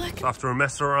 so I can... After a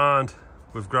mess around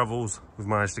with gravels, we've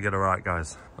managed to get it right,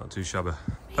 guys. Not too shabby.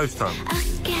 Post time.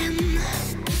 Again,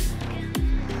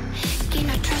 gain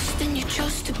our trust and you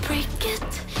chose to break it.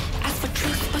 Ask for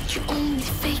truth, but you only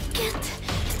fake it.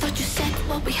 Thought you said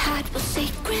what we had was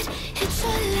sacred. It's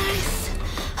all lies,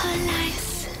 all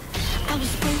lies. I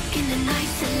was broken and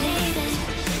isolated,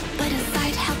 but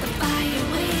inside held the fire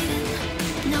waiting.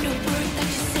 Not a word that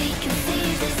you say can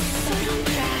save this, so don't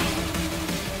try.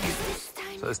 'Cause this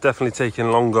time So it's definitely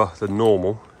taking longer than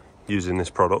normal using this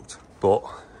product, but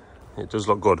it does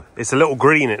look good. It's a little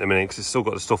green at the minute because it's still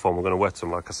got the stuff on. We're going to wet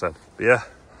them, like I said. But yeah,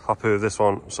 happy with this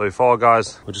one so far,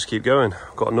 guys. We'll just keep going.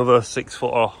 Got another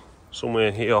 6-footer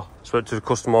somewhere here. Spoke to the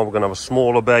customer, we're going to have a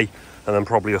smaller bay and then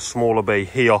probably a smaller bay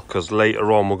here, because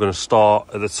later on we're going to start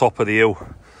at the top of the hill,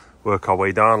 work our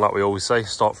way down like we always say.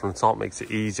 Start from the top, makes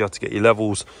it easier to get your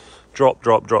levels. Drop,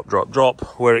 drop, drop, drop, drop.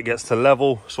 Where it gets to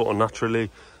level, sort of naturally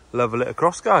level it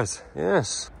across, guys.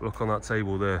 Yes. Look on that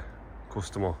table there.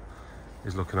 Customer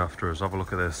is looking after us. Have a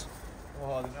look at this.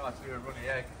 Oh, they know how to do a runny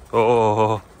egg.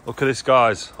 Oh, look at this,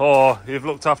 guys. Oh, you've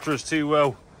looked after us too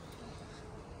well.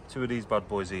 2 of these bad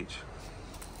boys each.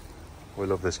 We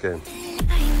love this game.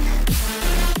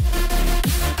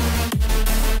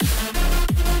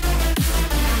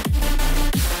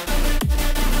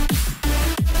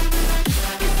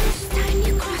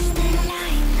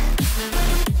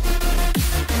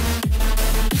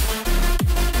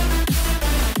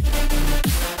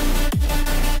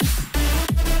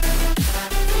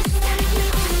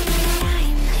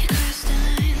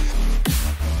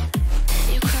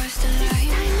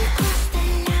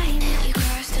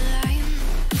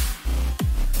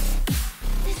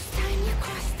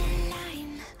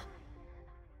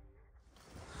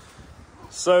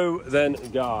 So then,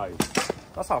 guys,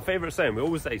 that's our favourite saying. We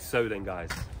always say so then, guys.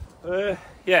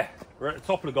 Yeah, we're at the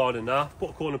top of the garden now.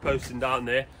 Put a corner post in down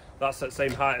there. That's the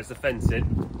same height as the fencing.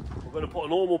 We're going to put a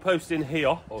normal post in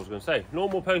here.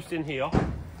 Normal post in here.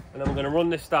 And then we're going to run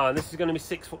this down. This is going to be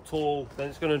 6 foot tall. Then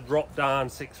it's going to drop down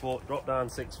 6 foot, drop down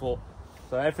 6 foot.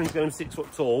 So everything's going to be 6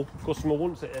 foot tall. Customer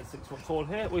wants it at 6 foot tall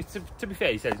here. Well, to be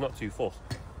fair, he said he's not too fussed.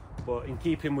 But in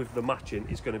keeping with the matching,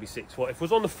 it's going to be 6 foot. If it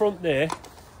was on the front there,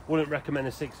 wouldn't recommend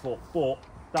a 6 foot. But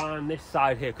down this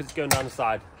side here, because it's going down the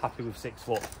side, happy with 6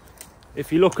 foot.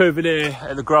 If you look over there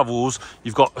at the gravels,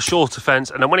 you've got a shorter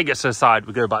fence. And then when it gets to the side,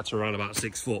 we go back to around about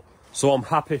 6 foot. So I'm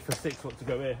happy for 6 foot to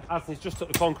go here. Anthony's just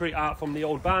took the concrete out from the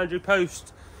old boundary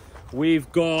post. We've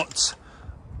got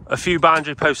a few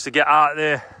boundary posts to get out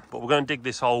there, but we're going to dig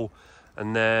this hole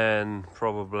and then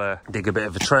probably dig a bit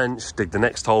of a trench, dig the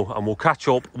next hole, and we'll catch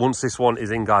up once this one is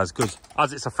in, guys, because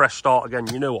as it's a fresh start again,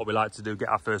 you know what we like to do, get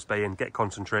our first bay in, get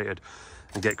concentrated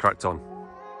and get cracked on.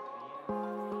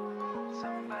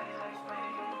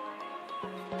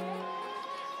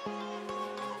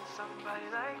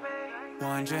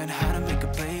 Wondering how to make a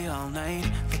play all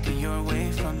night, looking your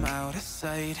way from out of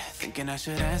sight, thinking I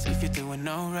should ask if you're doing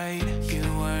alright. You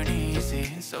weren't easy,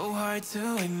 so hard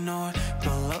to ignore.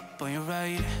 Pull up on your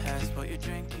right, ask what you're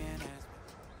drinking.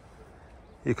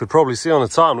 You could probably see on the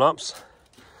time lapse,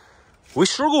 we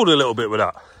struggled a little bit with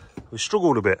that. We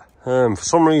struggled a bit. For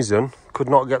some reason, could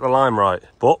not get the line right.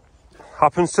 But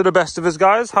happens to the best of us,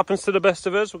 guys. Happens to the best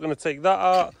of us. We're going to take that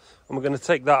out and we're going to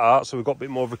take that out, so we've got a bit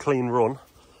more of a clean run.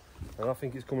 And I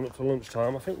think it's coming up to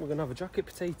lunchtime. I think we're going to have a jacket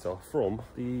potato from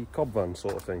the cob van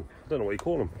sort of thing. I don't know what you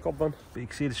call them, cob van. But you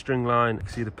can see the string line, you can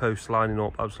see the post lining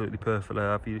up absolutely perfectly.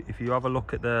 If you have a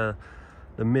look at the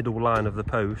middle line of the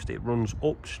post, it runs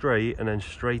up straight and then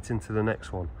straight into the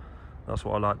next one. That's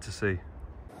what I like to see.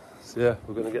 So yeah,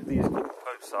 we're going to get these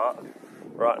posts out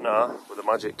right now with the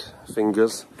magic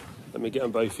fingers. Let me get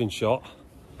them both in shot.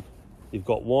 You've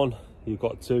got one, you've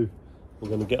got two. We're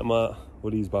going to get them out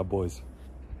with these bad boys.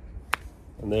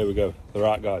 And there we go, they're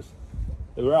out, guys.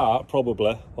 They were out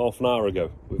probably half an hour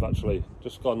ago. We've actually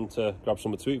just gone to grab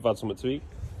something to eat, we've had something to eat.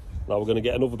 Now we're going to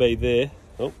get another bay there,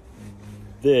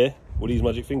 there, with these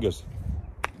magic fingers.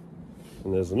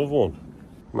 And there's another one.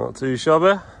 Not too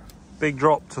shabby. Big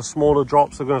drop to smaller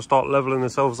drops, they're going to start leveling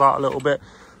themselves out a little bit.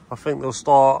 I think they'll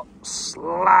start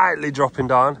slightly dropping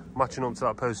down, matching up to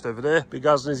that post over there. Big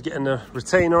Aslan's getting the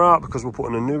retainer out because we're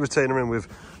putting a new retainer in with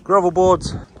gravel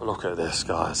boards. But look at this,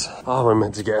 guys. Oh, we're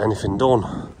meant to get anything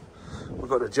done. We've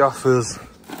got the jaffers.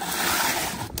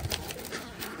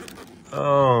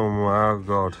 Oh my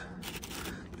God.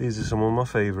 These are some of my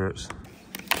favourites.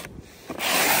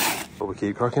 But we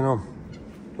keep cracking on.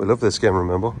 We love this game,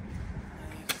 remember?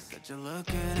 Such a look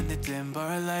good in the dim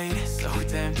bar light, so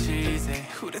damn cheesy.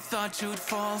 Who'd have thought you'd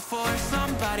fall for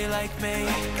somebody like me?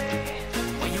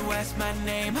 When you asked my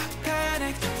name, I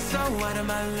panicked, so out of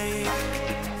my league.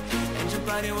 And your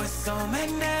body was so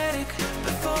magnetic.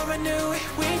 Before I knew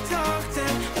it, we talked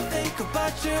and I think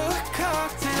about you, a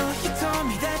cocktail. You told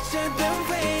me that you've been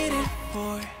waiting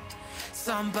for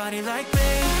somebody like me.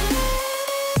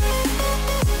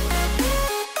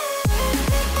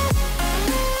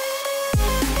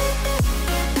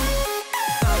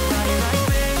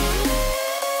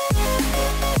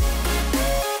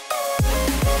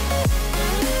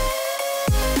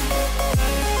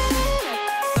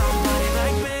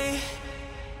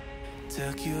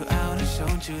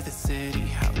 You the city,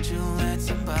 how'd you let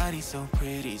somebody so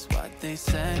pretty's what they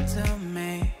said to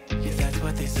me? Yeah, that's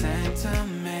what they said to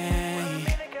me.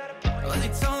 Well, they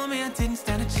told me I didn't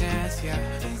stand a chance,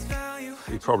 yeah.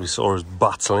 You probably saw us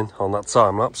battling on that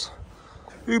time lapse.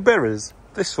 Who buries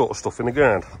this sort of stuff in the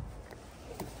ground?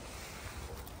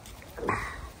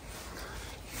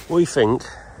 We think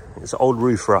it's an old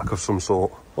roof rack of some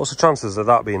sort. What's the chances of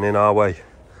that being in our way?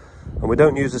 And we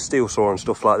don't use a steel saw and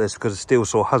stuff like this because the steel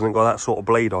saw hasn't got that sort of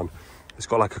blade on. It's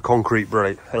got like a concrete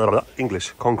blade,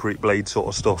 concrete blade sort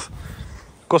of stuff.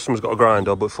 Customer's got a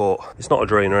grinder, but thought it's not a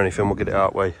drain or anything, we'll get it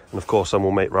out way. And of course then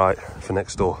we'll make right for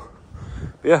next door.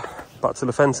 But yeah, back to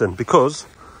the fencing, because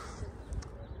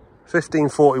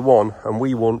 1541 and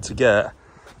we want to get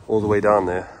all the way down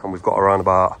there, and we've got around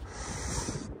about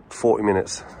 40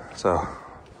 minutes. So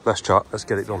let's chat, let's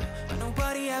get it done.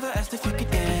 Nobody ever asked if you could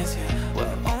dance, yeah.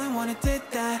 Did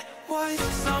that was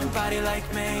somebody like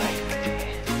me.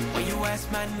 When you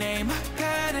asked my name, I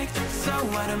panicked, so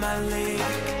out of my league.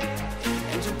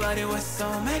 And your body was so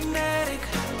magnetic.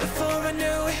 Before I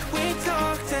knew it, we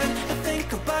talked and I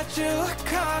think about you, a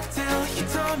cocktail. You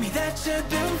told me that you've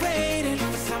been waiting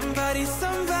for somebody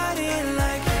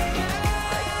like me.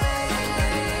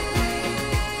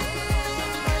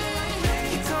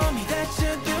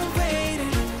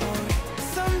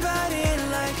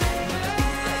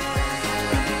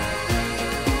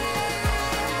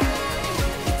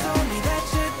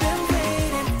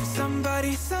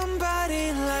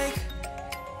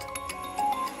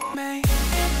 me.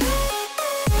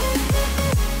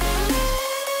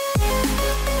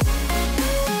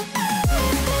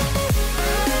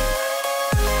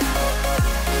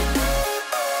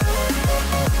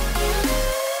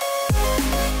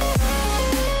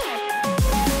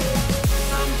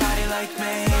 Somebody like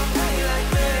me.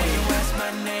 When you ask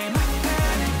my name, I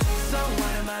panic. So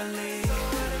what am I leaving?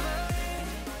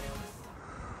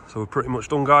 So we're pretty much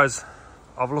done, guys.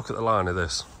 Have a look at the line of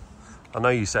this. I know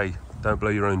you say don't blow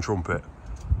your own trumpet.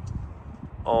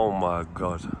 Oh my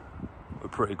God. We're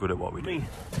pretty good at what we do.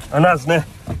 And that's it.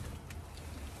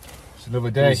 It's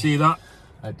another Can day you see that?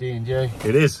 at D&J.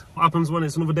 It is. What happens when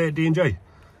it's another day at D&J?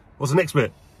 What's the next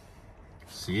bit?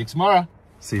 See you tomorrow.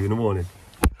 See you in the morning.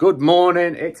 Good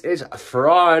morning, it is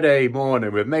Friday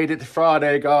morning. We've made it to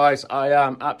Friday, guys. I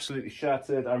am absolutely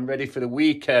shattered. I'm ready for the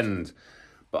weekend.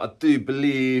 But I do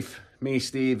believe me,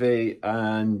 Stevie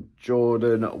and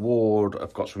Jordan Ward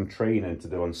have got some training to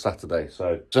do on Saturday.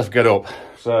 So just get up.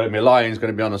 So my lion's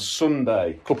going to be on a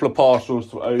Sunday. Couple of parcels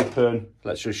to open.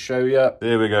 Let's just show you.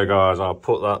 Here we go, guys. I'll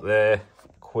put that there.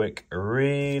 Quick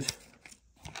read.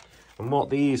 And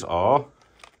what these are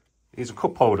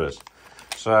cup holders.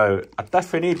 So I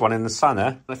definitely need one in the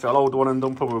Santa. If I'll hold one and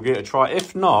dump we'll give it a try.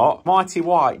 If not, Mighty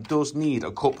White does need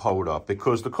a cup holder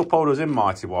because the cup holders in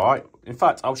Mighty White, in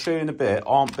fact, I'll show you in a bit,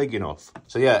 aren't big enough.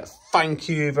 So yeah, thank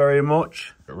you very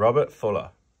much, Robert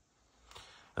Fuller.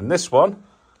 And this one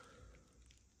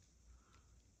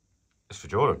is for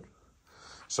Jordan.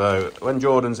 So when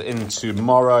Jordan's in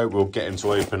tomorrow, we'll get him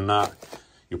to open that.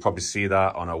 You'll probably see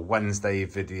that on a Wednesday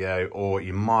video, or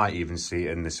you might even see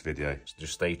it in this video. So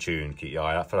just stay tuned, keep your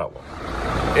eye out for that one.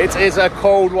 It is a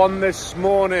cold one this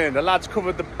morning. The lads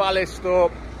covered the ballast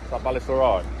up. Is that ballast all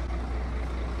right?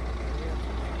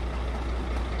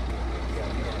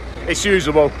 It's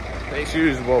usable, it's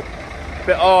usable.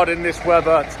 Bit hard in this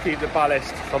weather to keep the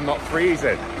ballast from not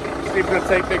freezing. Steve's going to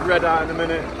take Big Red out in a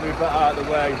minute, move that out of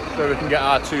the way so we can get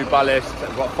our 2 ballasts.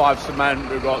 We've got 5 cement,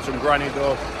 we've got some granny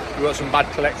dust. We've got some bad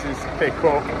collections to pick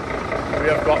up. We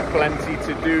have got plenty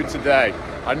to do today.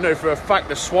 I know for a fact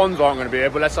the swans aren't going to be here,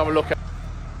 but let's have a look at...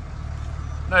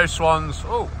 No swans.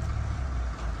 Oh,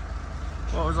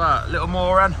 what was that? Little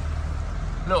moorhen?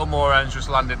 Little moorhen's just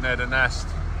landed near the nest.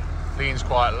 Lean's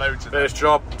quite low today. First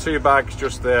job, 2 bags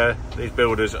just there. These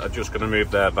builders are just going to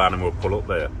move their van and we'll pull up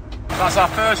there. That's our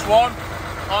first one.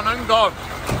 On and gone.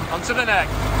 On to the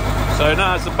next. So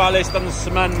now it's the ballast and the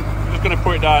cement. I'm just going to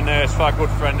put it down there. It's for our good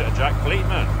friend Jack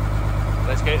Fleetman.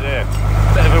 Let's get there.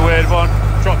 Bit of a weird one.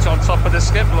 Dropped it on top of the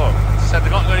skip lock. Said they're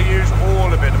not going to use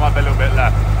all of it. There might be a little bit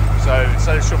left. So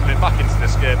instead of shoving it back into the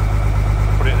skip,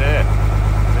 put it there.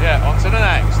 So yeah, on to the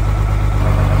next.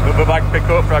 Another bag pick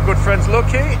up for our good friends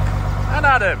Lucky and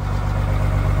Adam.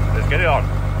 Let's get it on.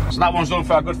 So that one's done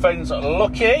for our good friends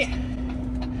Lucky.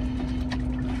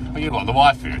 But you got the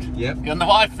white food? Yep. You're on the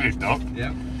white food, dog?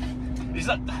 Yep. Is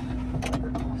that...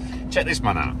 Check this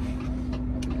man out.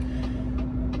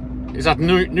 Is that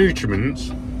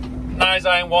nutriments? No, it's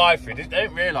ain't white food. They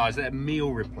don't realise they're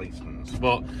meal replacements.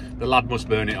 But the lad must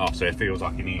burn it off so it feels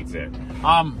like he needs it.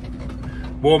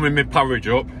 Warming my porridge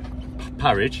up.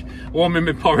 Warming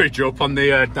my porridge up on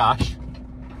the dash.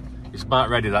 It's about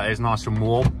ready, that is, nice and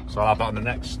warm. So I'll have that on the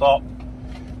next stop.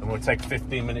 And we'll take a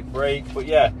 15-minute break. But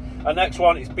yeah, our next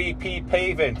one is BP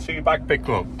Paving, 2 bag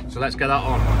pickup. So let's get that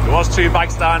on. There was 2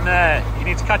 bags down there. You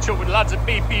need to catch up with the lads at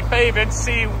BP Paving to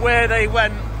see where they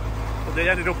went. But they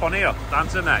ended up on here. Down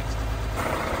to the next.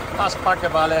 Last pack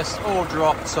of ballast, all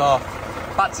dropped off.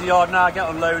 Back to the yard now, get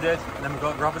unloaded. And then we've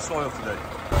got to grab a soil to do.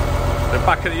 So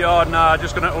back at the yard now,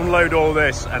 just going to unload all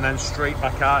this and then straight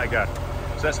back out again.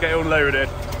 So let's get it unloaded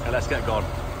and let's get gone.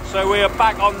 So we are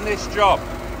back on this job.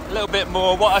 A little bit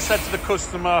more. What I said to the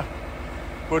customer,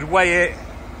 would weigh it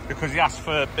because he asked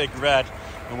for a Big Red,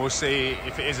 and we'll see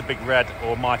if it is a Big Red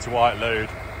or Mighty White load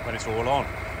when it's all on.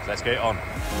 So let's get it on.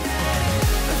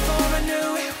 Before I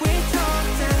knew it, we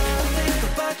talked and I think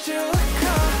about you. You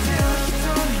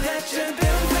told me that you've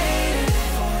been waiting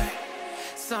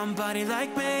for somebody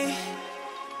like me.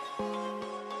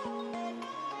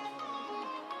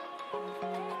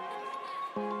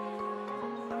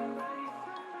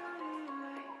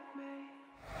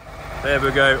 There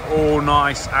we go, all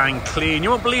nice and clean.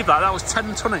 You won't believe that, that was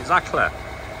 10 tonne exactly.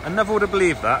 I never would have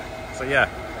believed that. So yeah,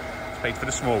 it's paid for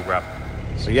the small grab.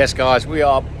 So yes guys, we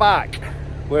are back.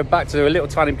 We're back to do a little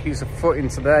tiny piece of footing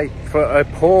today for a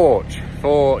porch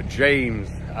for James,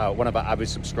 one of our avid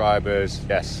subscribers.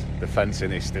 Yes, the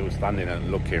fencing is still standing and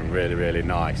looking really, really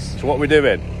nice. So what we're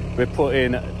doing, we're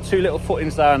putting 2 little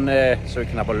footings down there so we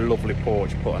can have a lovely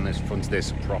porch put on this front of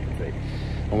this property.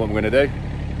 And what we're gonna do,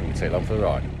 we're gonna take along for the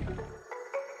ride.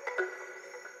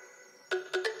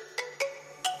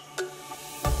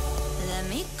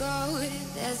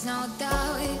 there's no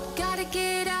doubt. Gotta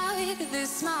get out of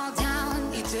this small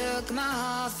town. You took my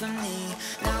heart from me,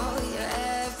 now you're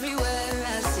everywhere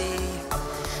I see.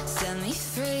 Set me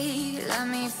free, let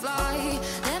me fly,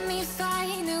 let me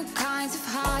find new kinds of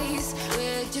highs.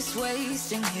 We're just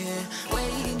wasting here,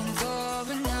 waiting for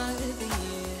another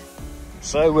year.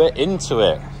 So we're into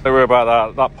it. Don't worry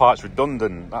about that pipe's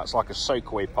redundant. That's like a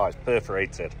soakaway pipe,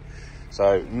 perforated.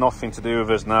 So nothing to do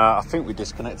with us now. I think we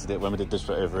disconnected it when we did this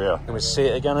bit over here. Can we see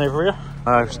it again over here?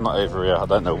 No, it's not over here. I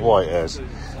don't know why it is,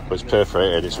 but it's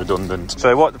perforated, it's redundant.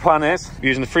 So what the plan is, we're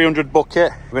using the 300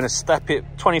 bucket. We're gonna step it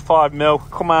 25 mil,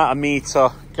 come out a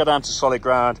meter, go down to solid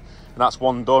ground, and that's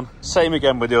one done. Same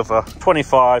again with the other,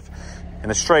 25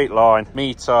 in a straight line,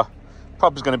 meter,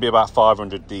 probably going to be about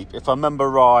 500 deep. If I remember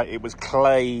right, it was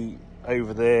clay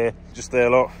over there, just there,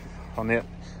 look, on that.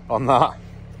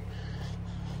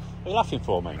 What are you laughing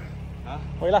for, mate? Huh?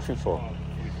 What are you laughing for?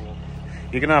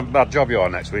 You're going to have a bad job you are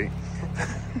next week.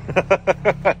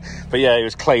 But yeah, it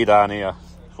was clay down here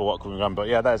for what coming on. But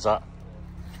yeah, there's that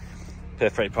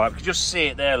perforated pipe. You can just see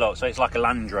it there, look, so it's like a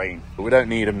land drain. But we don't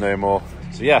need them no more.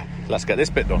 So yeah, let's get this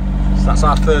bit done. So that's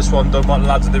our first one done. What the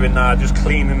lads are doing now, just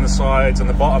cleaning the sides and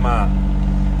the bottom out.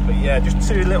 But yeah, just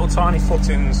two little tiny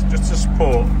footings just to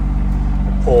support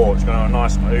the porch. Got a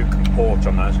nice oaken porch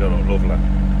on that, it's going to look lovely.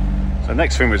 So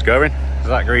next thing was going is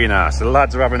that greenhouse. The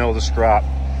lads are having all the scrap.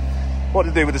 What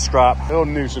they do with the scrap, all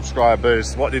new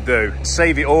subscribers, what they do,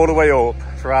 save it all the way up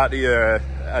throughout the year,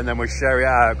 and then we share it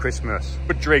out at Christmas.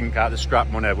 We drink out the scrap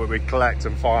money, but we collect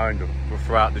and find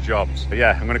throughout the jobs. But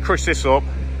yeah, I'm going to crush this up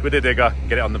with a digger,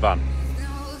 get it on the van.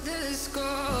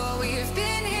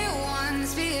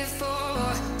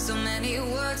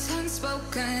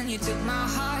 You took my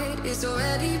heart, it's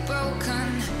already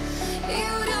broken.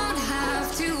 You don't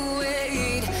have to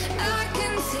wait, I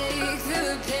can take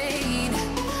the pain.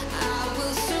 I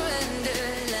will surrender,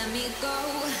 let me go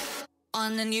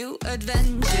on a new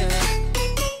adventure.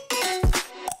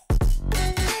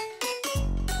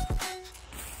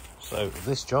 So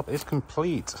this job is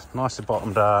complete. Nicely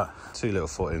bottomed out, two little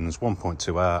footings,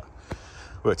 1.2 out.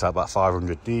 Worked out about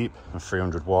 500 deep and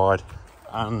 300 wide,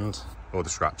 and all the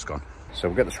scrap's gone. So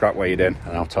we'll get the scrap weighed in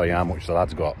and I'll tell you how much the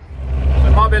lad's got.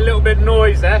 There might be a little bit of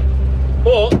noise there,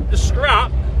 but the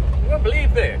scrap, you won't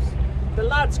believe this, the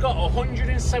lad's got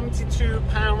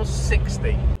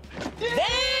 £172.60.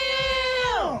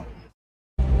 Damn!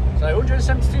 So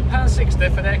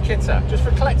 £172.60 for their kitter, just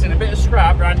for collecting a bit of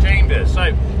scrap around James's.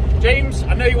 So James,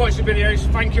 I know you watch the videos,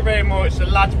 thank you very much. The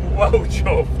lad's well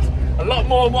chuffed. A lot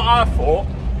more than what I thought.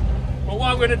 But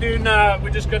what I'm going to do now, we're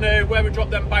just going to, where we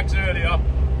dropped them bags earlier,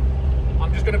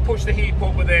 I'm just going to push the heap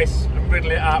up with this and riddle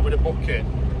it out with a bucket.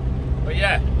 But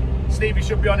yeah, Stevie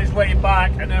should be on his way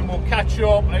back, and then we'll catch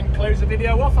up and close the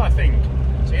video off, I think.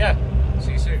 So yeah,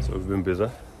 see you soon. So we've been busy.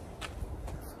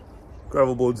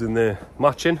 Gravel boards in there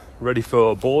matching, ready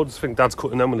for boards. I think Dad's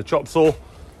cutting them with a chop saw.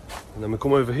 And then we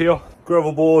come over here,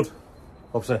 gravel board,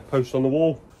 obviously post on the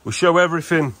wall. We show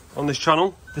everything on this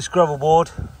channel. This gravel board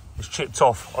is chipped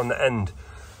off on the end.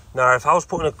 Now, if I was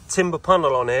putting a timber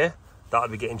panel on here, that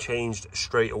would be getting changed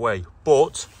straight away.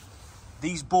 But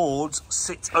these boards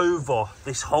sit over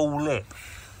this whole lip,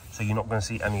 so you're not going to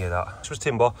see any of that. If this was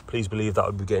timber, please believe that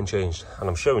would be getting changed. And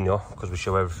I'm showing you because we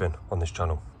show everything on this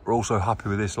channel. We're also happy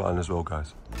with this line as well,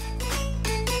 guys.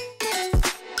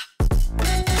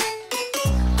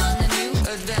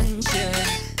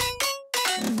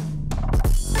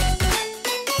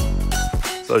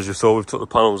 So as you saw, we've took the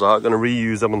panels out, going to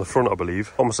reuse them on the front, I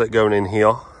believe. Composite going in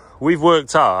here. We've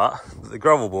worked out that the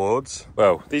gravel boards,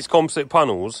 well, these composite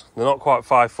panels, they're not quite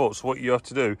 5 foot, so what you have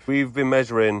to do, we've been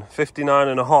measuring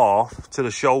 59.5 to the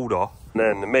shoulder,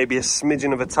 and then maybe a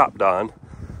smidgen of a tap down,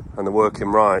 and they're working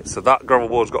right. So that gravel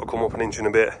board's got to come up an inch and a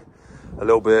bit, a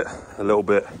little bit, a little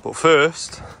bit. But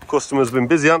first, customers been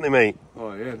busy, haven't they, mate?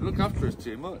 Oh yeah, look after us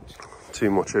too much.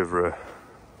 Too much over here.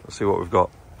 Let's see what we've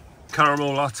got.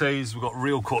 Caramel lattes, we've got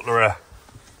real cutlery.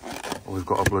 We've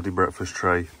got a bloody breakfast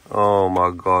tray. Oh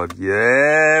my God,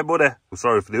 yeah, buddy. I'm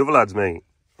sorry for the other lads, mate.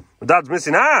 My dad's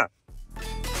missing out.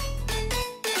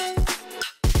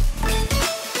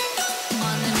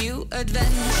 On a new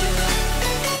adventure.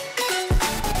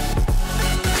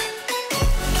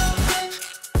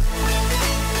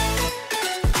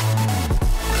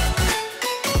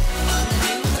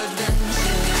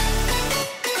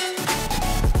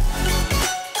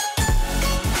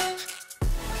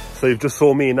 So you've just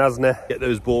saw me and Asna get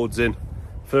those boards in.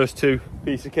 First two,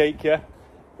 piece of cake, yeah?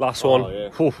 Last one, yeah.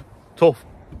 Oof, tough.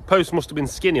 Post must have been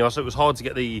skinnier, so it was hard to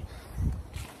get the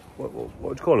what do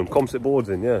you call them? Composite boards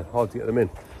in, yeah, hard to get them in.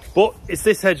 But it's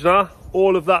this hedge now,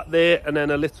 all of that there, and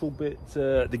then a little bit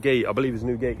the gate. I believe there's a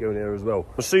new gate going here as well.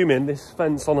 I'm assuming this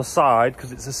fence on the side,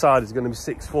 because it's a side, is going to be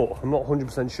 6 foot. I'm not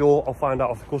 100% sure. I'll find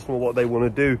out off the customer what they want to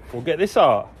do. We'll get this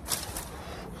out.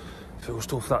 Fill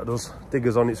stuff that does.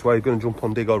 Digger's on its way, going to jump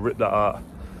on digger, rip that out.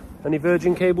 Any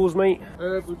virgin cables, mate?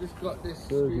 We've just got this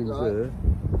Virgin's street light. there.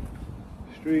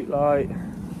 Street light.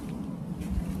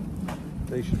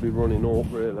 They should be running up,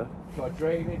 really. Got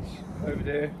drainage over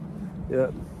there.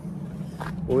 Yeah.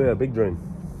 Oh yeah, big drain.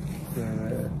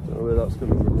 Don't know where that's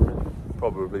going to be running.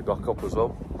 Probably back up as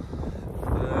well.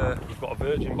 We've got a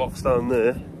virgin box down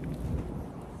there.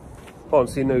 Can't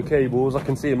see no cables. I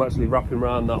can see them actually wrapping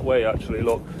around that way. Actually,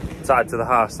 look, tied to the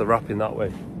house. They're wrapping that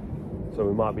way. So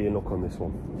we might be in luck on this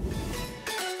one.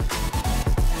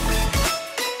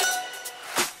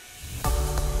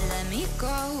 Let me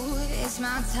go, it's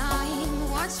my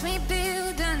time. Watch me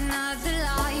build another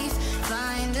life.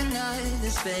 Find another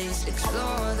space,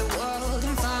 explore the world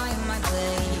and find my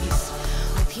place.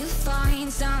 Hope you find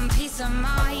some peace of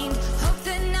mind. Hope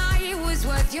the night was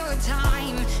worth your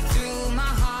time. Threw my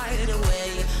heart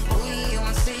away, we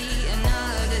won't see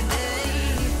another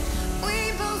day.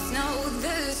 We both know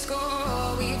the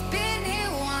score, we've been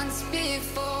here once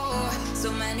before.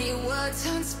 So many words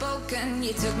unspoken,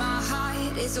 you took my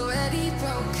heart, it's already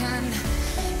broken.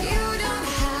 You don't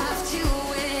have to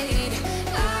wait,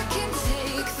 I can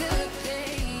take the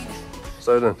pain.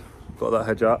 So then, got that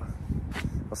hedge out.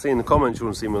 I've seen in the comments you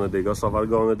want to see me on the digger, so I've had to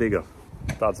go on the digger.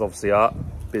 Dad's obviously out,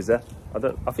 busy. I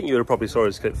think you would have probably saw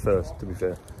his clip first, to be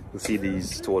fair. You'll see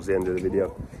these towards the end of the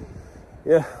video.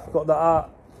 Yeah, got that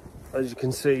out. As you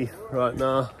can see right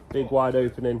now, big wide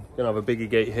opening. Gonna have a bigger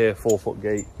gate here, 4 foot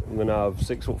gate. I'm gonna have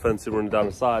 6 foot fencing running down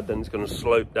the side, then it's gonna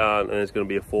slope down and it's gonna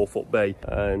be a 4 foot bay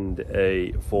and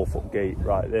a 4 foot gate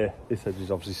right there. This edge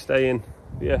is obviously staying.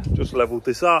 But yeah, just leveled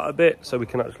this out a bit so we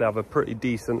can actually have a pretty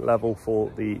decent level for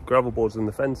the gravel boards and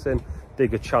the fencing.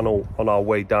 Dig a channel on our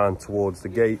way down towards the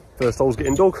gate. First hole's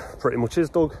getting dug, pretty much is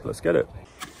dug. Let's get it.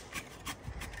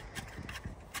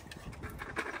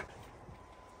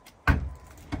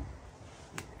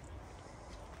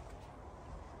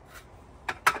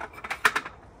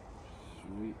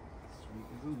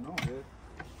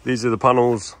 These are the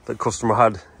panels that customer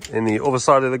had in the other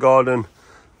side of the garden.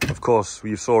 Of course,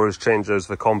 you saw us change those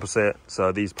for composite.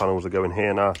 So these panels are going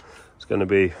here now. It's going to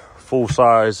be full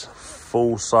size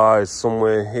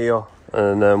somewhere here.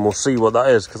 And then we'll see what that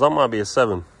is, because that might be a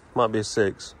 7, might be a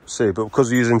 6. See, but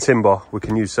because we're using timber, we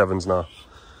can use 7s now.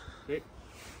 Okay.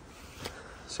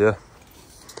 So yeah,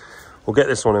 we'll get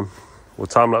this one in. We'll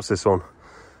time lapse this one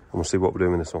and we'll see what we're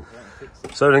doing with this one.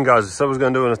 So then guys, I said I was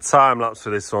going to do a time lapse for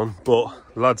this one, but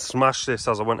lads smashed this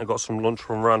as I went and got some lunch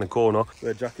from around the corner. We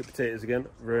had jacket potatoes again,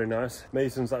 very nice.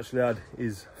 Mason's actually had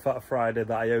his Fat Friday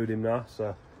that I owed him now,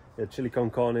 so he had chili con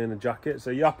carne and a jacket. So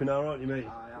you're happy now, aren't you, mate?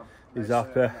 I am. He's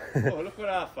happy. Oh, look what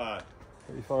I found.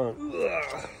 What you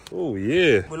found? Oh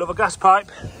yeah. We love a gas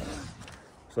pipe.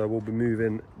 So we'll be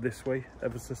moving this way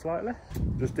ever so slightly.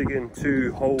 Just digging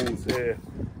 2 holes here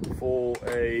for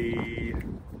a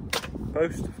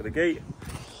post for the gate.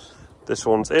 This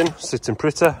one's in, sitting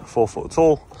pretty, 4 foot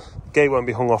tall. Gate won't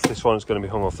be hung off this one, it's going to be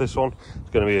hung off this one. It's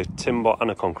going to be a timber and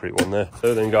a concrete one there.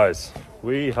 So then guys,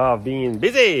 we have been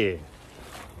busy.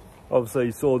 Obviously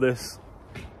you saw this,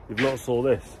 you've not saw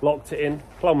this. Locked it in.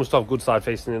 Plan must have good side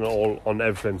facing in all on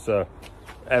everything, so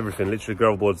everything, literally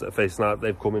gravel boards that are facing out,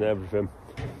 they've come in everything.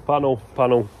 Panel,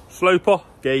 sloper,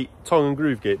 gate, tongue and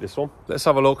groove gate this one. Let's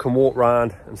have a look and walk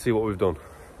round and see what we've done.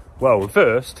 Well,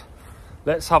 first,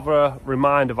 let's have a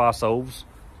remind of ourselves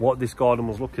what this garden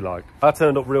was looking like. I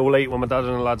turned up real late when my dad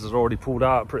and the lads had already pulled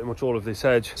out pretty much all of this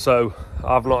hedge, so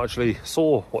I've not actually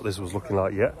saw what this was looking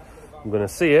like yet. I'm going to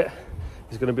see it.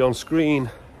 It's going to be on screen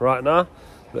right now.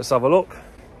 Let's have a look.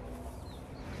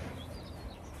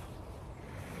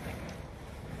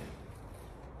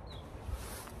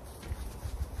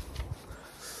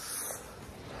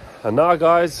 And now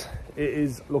guys, it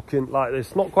is looking like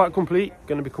this. Not quite complete,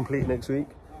 going to be complete next week,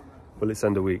 but it's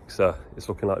end of week, so it's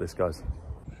looking like this, guys.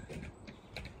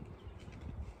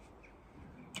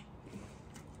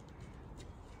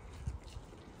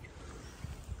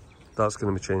 That's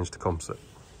going to be changed to composite.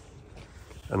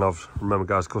 And I've, remember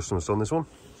guys, customers done this one.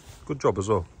 Good job as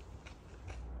well.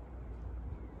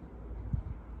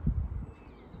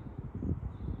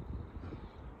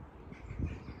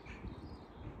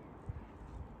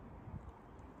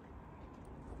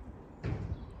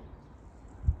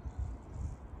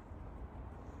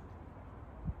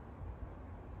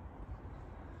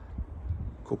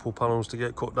 Couple panels to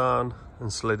get cut down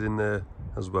and slid in there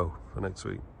as well for next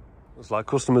week. Looks like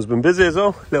customers been busy as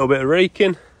well. A little bit of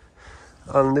raking,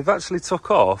 and they've actually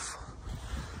took off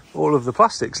all of the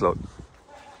plastics. Look,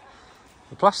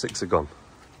 the plastics are gone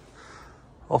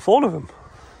off all of them.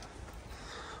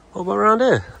 What about around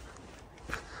here?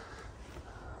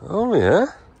 Oh yeah,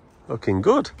 looking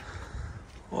good.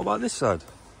 What about this side?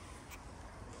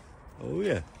 Oh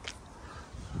yeah,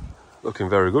 looking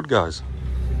very good, guys.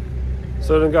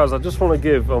 So then guys, I just want to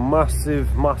give a massive,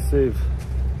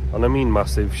 and I mean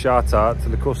massive, shout out to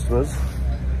the customers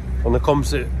on the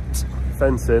composite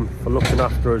fencing for looking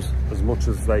after us as much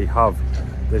as they have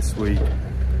this week.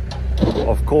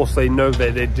 Of course they know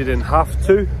that they didn't have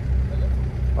to.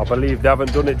 I believe they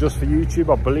haven't done it just for YouTube.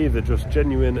 I believe they're just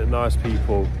genuine and nice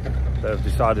people that have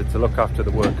decided to look after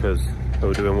the workers who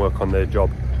are doing work on their job.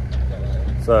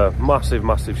 So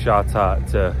massive shout out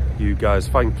to you guys.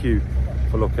 Thank you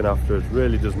for looking after us.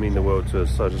 Really does mean the world to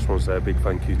us. So I just want to say a big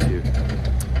thank you to you.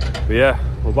 But yeah,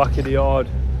 we're back in the yard.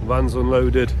 The van's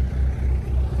unloaded.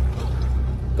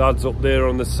 Dad's up there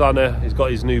on the sunner. He's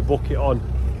got his new bucket on.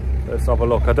 Let's have a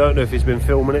look. I don't know if he's been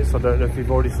filming it, so I don't know if you've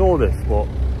already saw this, but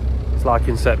it's like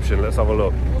Inception. Let's have a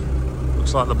look.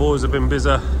 Looks like the boys have been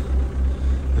busy.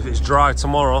 If it's dry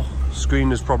tomorrow,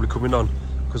 screener's probably coming on,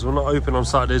 because we're not open on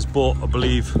Saturdays, but I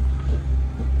believe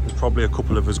there's probably a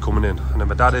couple of us coming in. And then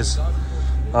my dad is.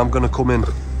 I'm going to come in.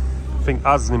 I think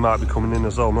Asney might be coming in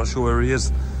as well. I'm not sure where he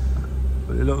is.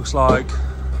 But it looks like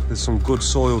there's some good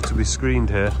soil to be screened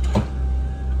here.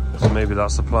 So maybe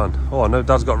that's the plan. Oh, I know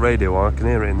Dad's got radio on. I can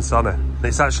hear it in the sunny.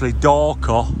 It's actually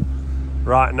darker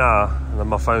right now, and then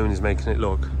my phone is making it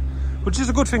look, which is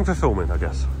a good thing for filming, I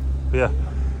guess. But yeah,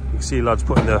 you can see lads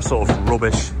putting their sort of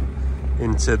rubbish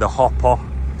into the hopper.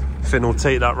 Finn will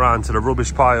take that round to the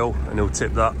rubbish pile and he'll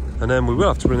tip that, and then we will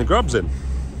have to bring the grabs in.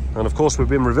 And of course we've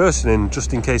been reversing in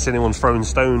just in case anyone's throwing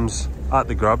stones at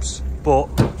the grabs. But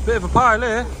bit of a pile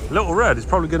here. Little Red is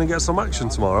probably going to get some action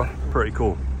tomorrow. Pretty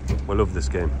cool. We love this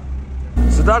game.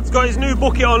 So Dad's got his new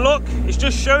bucket on. Look, it's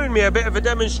just showing me a bit of a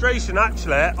demonstration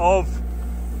actually of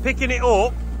picking it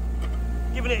up,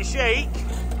 giving it a shake.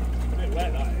 A bit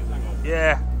wet that is, hang on.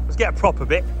 Yeah, let's get a proper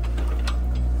bit.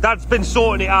 Dad's been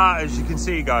sorting it out, as you can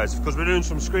see guys, because we're doing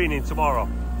some screening tomorrow.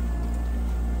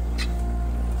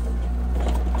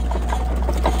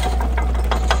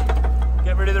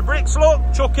 Get rid of the bricks, look,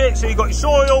 chuck it, so you got your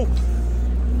soil.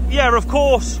 Yeah, of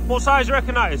course, what size do you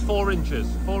reckon that is? 4 inches,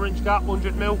 4-inch gap,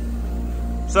 100 mil.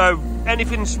 So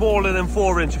anything smaller than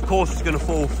 4 inch, of course, is going to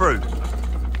fall through.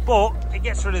 But it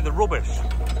gets rid of the rubbish.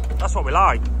 That's what we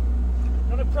like.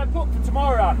 Gonna prep up for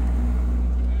tomorrow.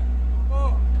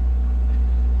 Oh.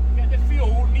 Get the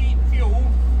fuel, neat fuel.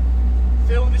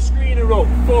 Fill the screener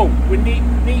up full with neat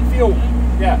fuel.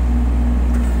 Yeah.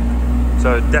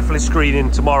 So definitely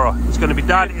screening tomorrow. It's going to be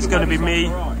Dad, it's going to be me,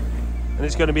 and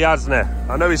it's going to be Asney.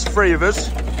 I know it's 3 of us.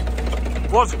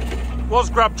 Was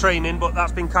grab training, but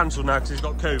that's been cancelled now because he's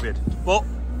got COVID. But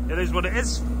it is what it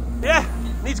is. Yeah,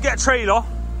 need to get a trailer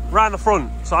round the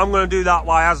front, so I'm going to do that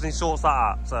while Asney sorts that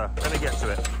out. So let me get to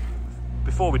it.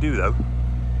 Before we do though,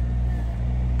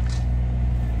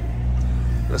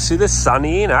 let's see the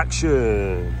sunny in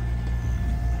action.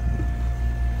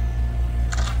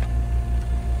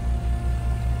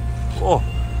 Oh,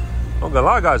 not gonna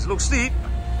lie guys, it looks steep.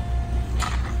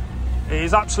 It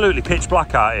is absolutely pitch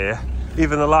black out here.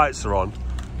 Even the lights are on.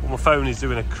 But my phone is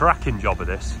doing a cracking job of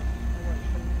this.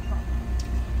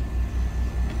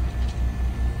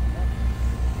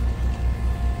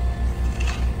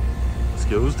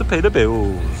 Skills to pay the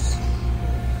bills.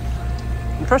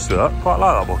 Impressed with that, quite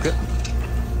like that bucket.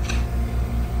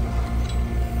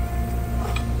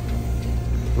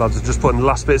 Lads are just putting the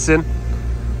last bits in.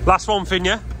 Last one, Finn,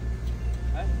 yeah?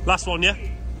 Last one, yeah?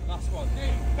 Last one.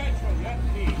 Yeah.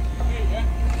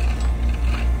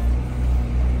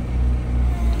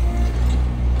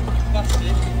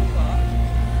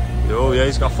 Oh yeah,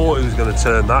 I thought he was going to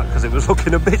turn that because it was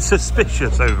looking a bit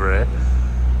suspicious over here.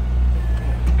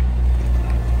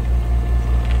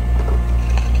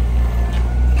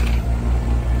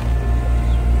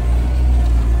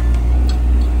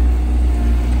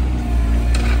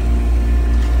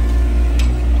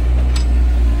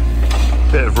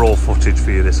 Bit of raw footage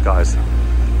for you this guys.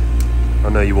 I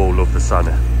know you all love the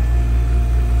sunny.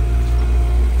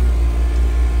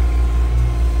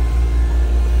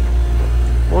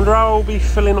 Wonder how I'll be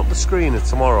filling up the screener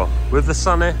tomorrow, with the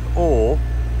sunny or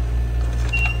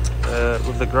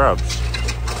with the grabs.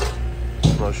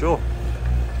 Not sure.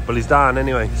 But he's down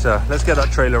anyway, so let's get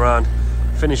that trailer around,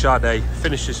 finish our day,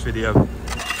 finish this video.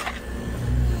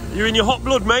 You in your hot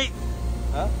blood, mate?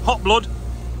 Huh? Hot blood?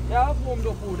 Yeah, I've warmed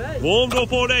up all day. Warmed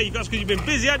up all day? That's because you've been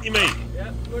busy, haven't you, mate?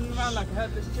 Yeah, running around like a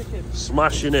headless chicken.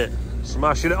 Smashing it.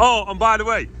 Smashing it. Oh, and by the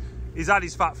way, he's had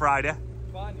his Fat Friday,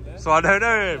 so I don't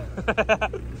know him.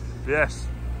 Yes,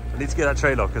 I need to get that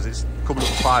trailer because it's coming up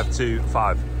to 5 to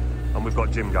 5, and we've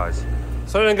got gym, guys.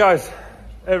 So then, guys,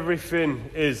 everything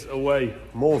is away.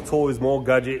 More toys, more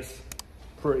gadgets.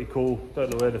 Pretty cool. Don't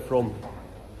know where they're from.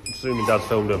 I'm assuming Dad's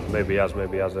filmed them. Maybe he has,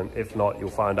 maybe he hasn't. If not, you'll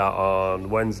find out on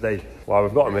Wednesday why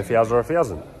we've got them, if he has or if he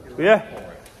hasn't. But yeah,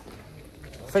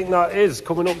 I think that is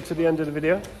coming up to the end of the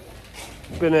video.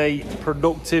 It's been a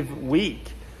productive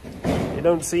week. It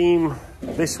don't seem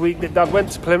this week that Dad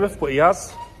went to Plymouth, but he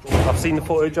has. I've seen the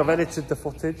footage, I've edited the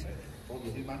footage.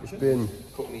 It's been,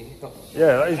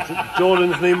 yeah, that is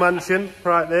Jordan's new mansion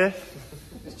right there.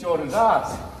 It's Jordan's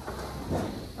house.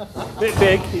 Bit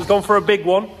big, he's gone for a big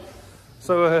one.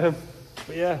 So,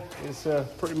 but yeah, it's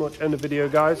pretty much end of video,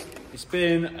 guys. It's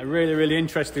been a really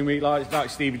interesting week. Like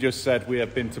Stevie just said, we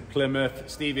have been to Plymouth.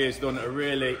 Stevie has done a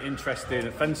really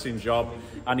interesting fencing job,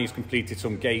 and he's completed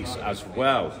some gates as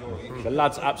well. The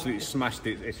lads absolutely smashed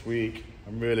it this week.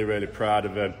 I'm really proud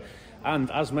of him.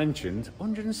 And as mentioned,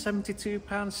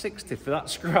 £172.60 for that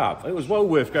scrap. It was well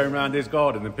worth going around his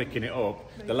garden and picking it up.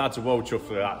 The lads are well chuffed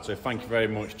for that, so thank you very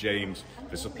much, James,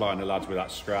 for supplying the lads with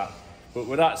that scrap. But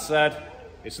with that said,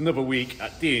 it's another week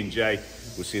at D&J.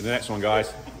 We'll see you in the next one,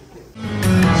 guys.